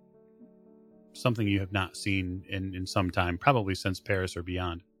 This is something you have not seen in some time, probably since Paris or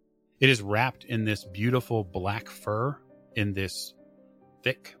beyond. It is wrapped in this beautiful black fur in this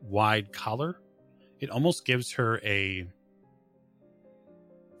thick, wide collar. It almost gives her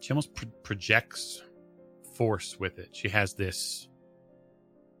she almost projects force with it. She has this,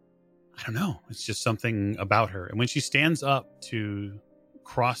 I don't know, it's just something about her. And when she stands up to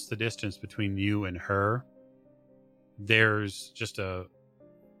cross the distance between you and her, there's just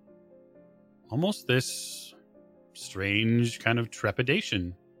almost this strange kind of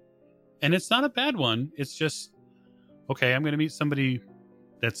trepidation. And it's not a bad one. It's just, okay, I'm going to meet somebody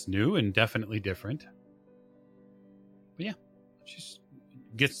that's new and definitely different. But yeah, she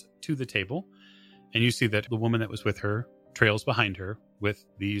gets to the table, and you see that the woman that was with her trails behind her with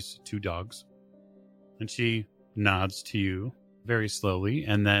these two dogs. And she nods to you very slowly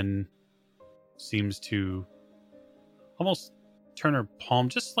and then seems to almost turn her palm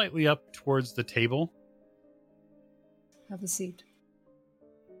just slightly up towards the table. Have a seat.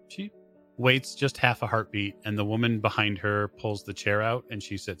 She waits just half a heartbeat, and the woman behind her pulls the chair out and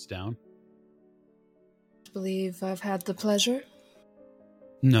she sits down. I believe I've had the pleasure.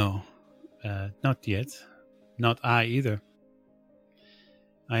 No, not yet. Not I either.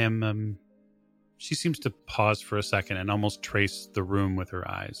 I am, She seems to pause for a second and almost trace the room with her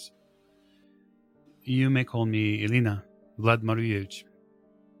eyes. You may call me Elena Vladimirovich.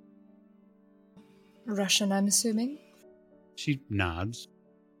 Russian, I'm assuming? She nods.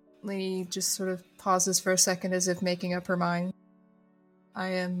 Lady just sort of pauses for a second as if making up her mind. I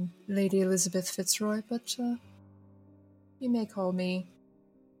am Lady Elisabeth Fitzroy, but you may call me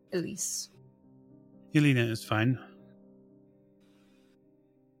Elise. Elena is fine.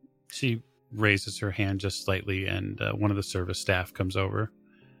 She raises her hand just slightly, and one of the service staff comes over,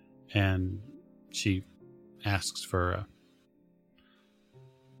 and she asks for a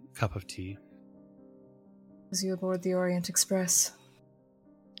cup of tea. Was you aboard the Orient Express?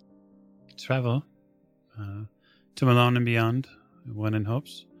 Travel to Milan and beyond, one in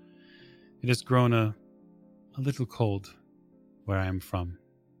hopes. It has grown a little cold where I am from.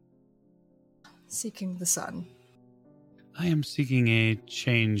 Seeking the sun. I am seeking a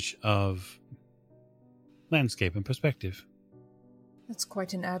change of landscape and perspective. That's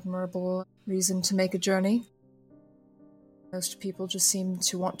quite an admirable reason to make a journey. Most people just seem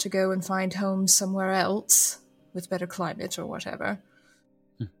to want to go and find homes somewhere else, with better climate or whatever.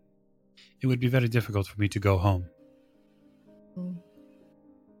 It would be very difficult for me to go home.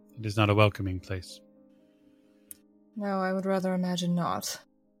 It is not a welcoming place. No, I would rather imagine not.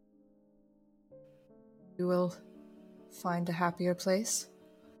 You will find a happier place?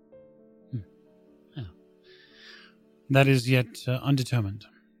 Yeah. That is yet undetermined.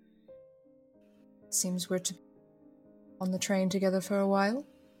 Seems we're to be on the train together for a while.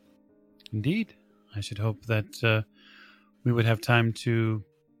 Indeed. I should hope that we would have time to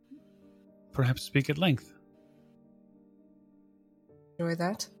perhaps speak at length. Enjoy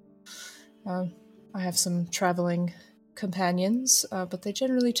that. I have some traveling companions, but they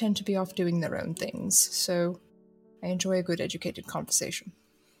generally tend to be off doing their own things, so I enjoy a good educated conversation.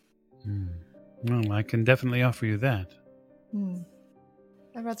 Well, I can definitely offer you that.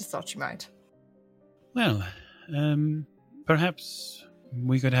 I rather thought you might. Well, perhaps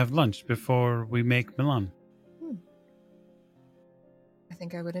we could have lunch before we make Milan. I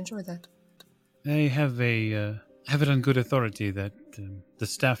think I would enjoy that. I have it on good authority that the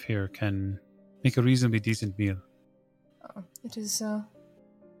staff here can make a reasonably decent meal. It is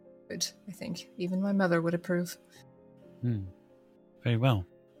good, I think. Even my mother would approve. Very well.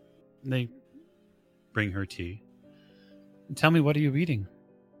 They bring her tea. Tell me, what are you reading?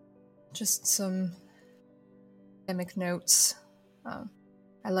 Just some academic notes.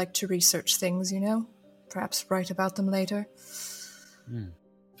 I like to research things, Perhaps write about them later.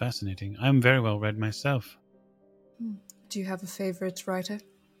 Fascinating. I'm very well read myself. Do you have a favorite writer?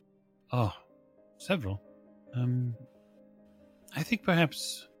 Oh, several. I think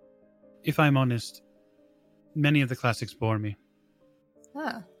perhaps, if I'm honest, many of the classics bore me.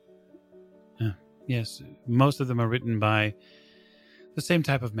 Ah. Yes, most of them are written by the same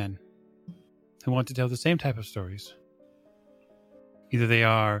type of men who want to tell the same type of stories. Either they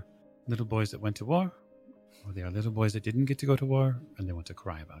are little boys that went to war, or they are little boys that didn't get to go to war, and they want to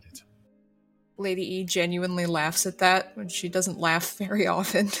cry about it. Lady E genuinely laughs at that, when she doesn't laugh very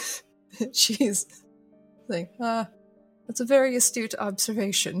often. She's like, that's a very astute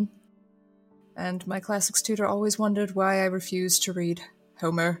observation. And my classics tutor always wondered why I refused to read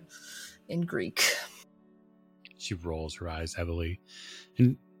Homer in Greek. She rolls her eyes heavily.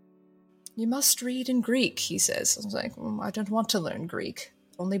 And you must read in Greek, he says. I was like, I don't want to learn Greek.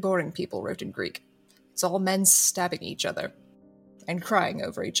 Only boring people wrote in Greek. It's all men stabbing each other and crying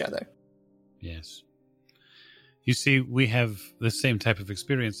over each other. Yes. You see, we have the same type of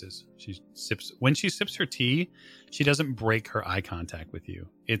experiences. When she sips her tea, she doesn't break her eye contact with you.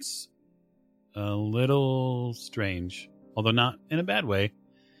 It's a little strange, although not in a bad way.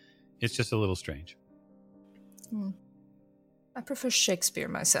 It's just a little strange. I prefer Shakespeare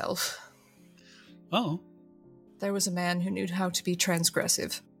myself. Oh. There was a man who knew how to be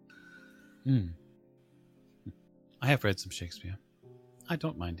transgressive. I have read some Shakespeare. I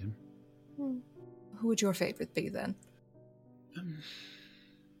don't mind him. Who would your favorite be, then?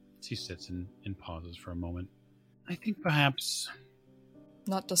 She sits and pauses for a moment. I think perhaps...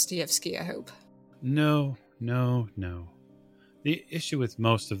 Not Dostoevsky, I hope. No. The issue with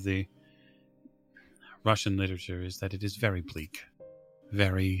most of the Russian literature is that it is very bleak.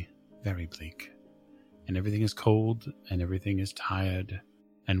 Very, very bleak. And everything is cold, and everything is tired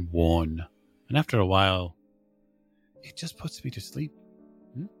and worn. And after a while, it just puts me to sleep.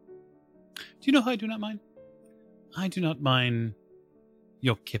 Do you know who I do not mind? I do not mind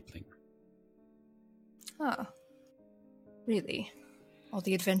your Kipling. Ah. Really? All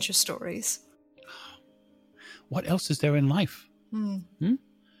the adventure stories. What else is there in life? Who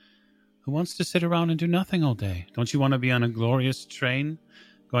wants to sit around and do nothing all day? Don't you want to be on a glorious train,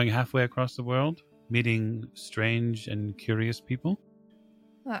 going halfway across the world, meeting strange and curious people?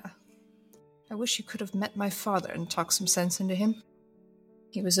 I wish you could have met my father and talked some sense into him.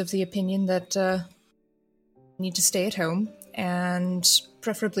 He was of the opinion that you need to stay at home and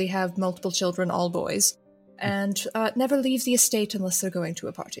preferably have multiple children, all boys, and never leave the estate unless they're going to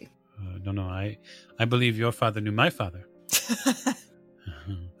a party. No, I believe your father knew my father,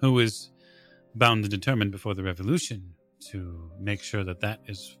 who was bound and determined before the revolution to make sure that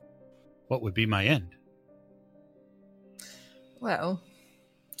is what would be my end. Well,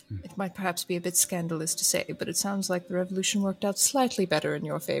 it might perhaps be a bit scandalous to say, but it sounds like the revolution worked out slightly better in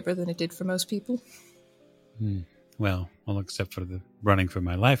your favor than it did for most people. Well, except for the running for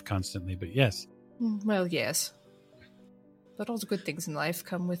my life constantly, but yes. Well, yes. But all the good things in life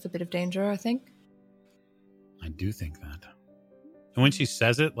come with a bit of danger, I think. I do think that. And when she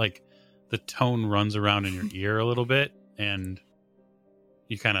says it, like, the tone runs around in your ear a little bit, and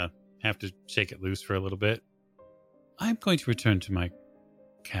you kind of have to shake it loose for a little bit. I'm going to return to my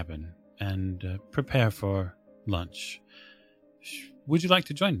cabin and prepare for lunch. Would you like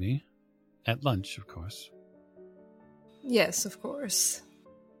to join me? At lunch, of course. Yes, of course.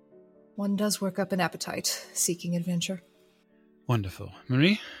 One does work up an appetite, seeking adventure. Wonderful.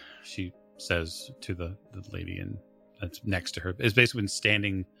 Marie, she says to the lady that's next to her, has basically been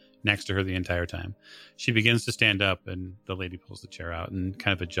standing next to her the entire time. She begins to stand up, and the lady pulls the chair out and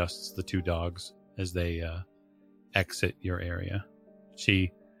kind of adjusts the two dogs as they exit your area.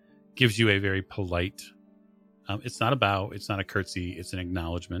 She gives you a very polite, it's not a bow, it's not a curtsy, it's an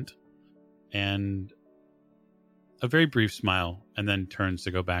acknowledgement, and a very brief smile, and then turns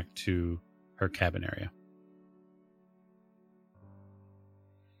to go back to her cabin area.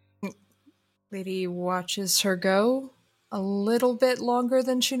 Lady watches her go a little bit longer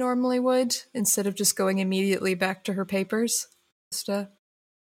than she normally would, instead of just going immediately back to her papers. Just,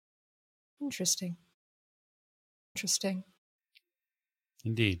 Interesting.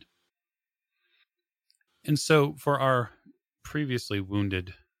 Indeed. And so, for our previously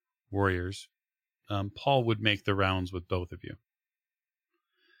wounded warriors, Paul would make the rounds with both of you.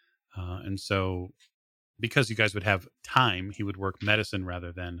 And so, because you guys would have time, he would work medicine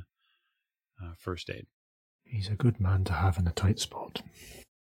rather than first aid. He's a good man to have in a tight spot.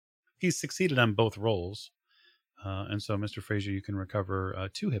 He's succeeded on both rolls. And so, Mr. Fraser, you can recover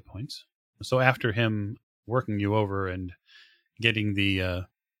 2 hit points. So after him working you over and getting the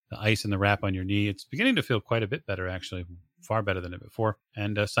ice and the wrap on your knee, it's beginning to feel quite a bit better, actually, far better than it before.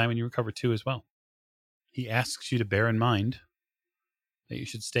 And Simon, you recover 2 as well. He asks you to bear in mind that you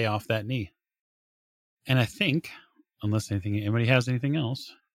should stay off that knee. And I think, unless anybody has anything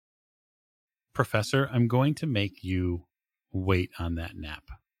else, Professor, I'm going to make you wait on that nap.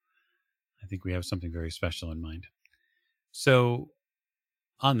 I think we have something very special in mind. So,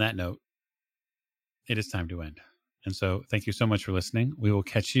 on that note, it is time to end. And so, thank you so much for listening. We will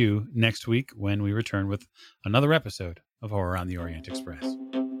catch you next week when we return with another episode of Horror on the Orient Express.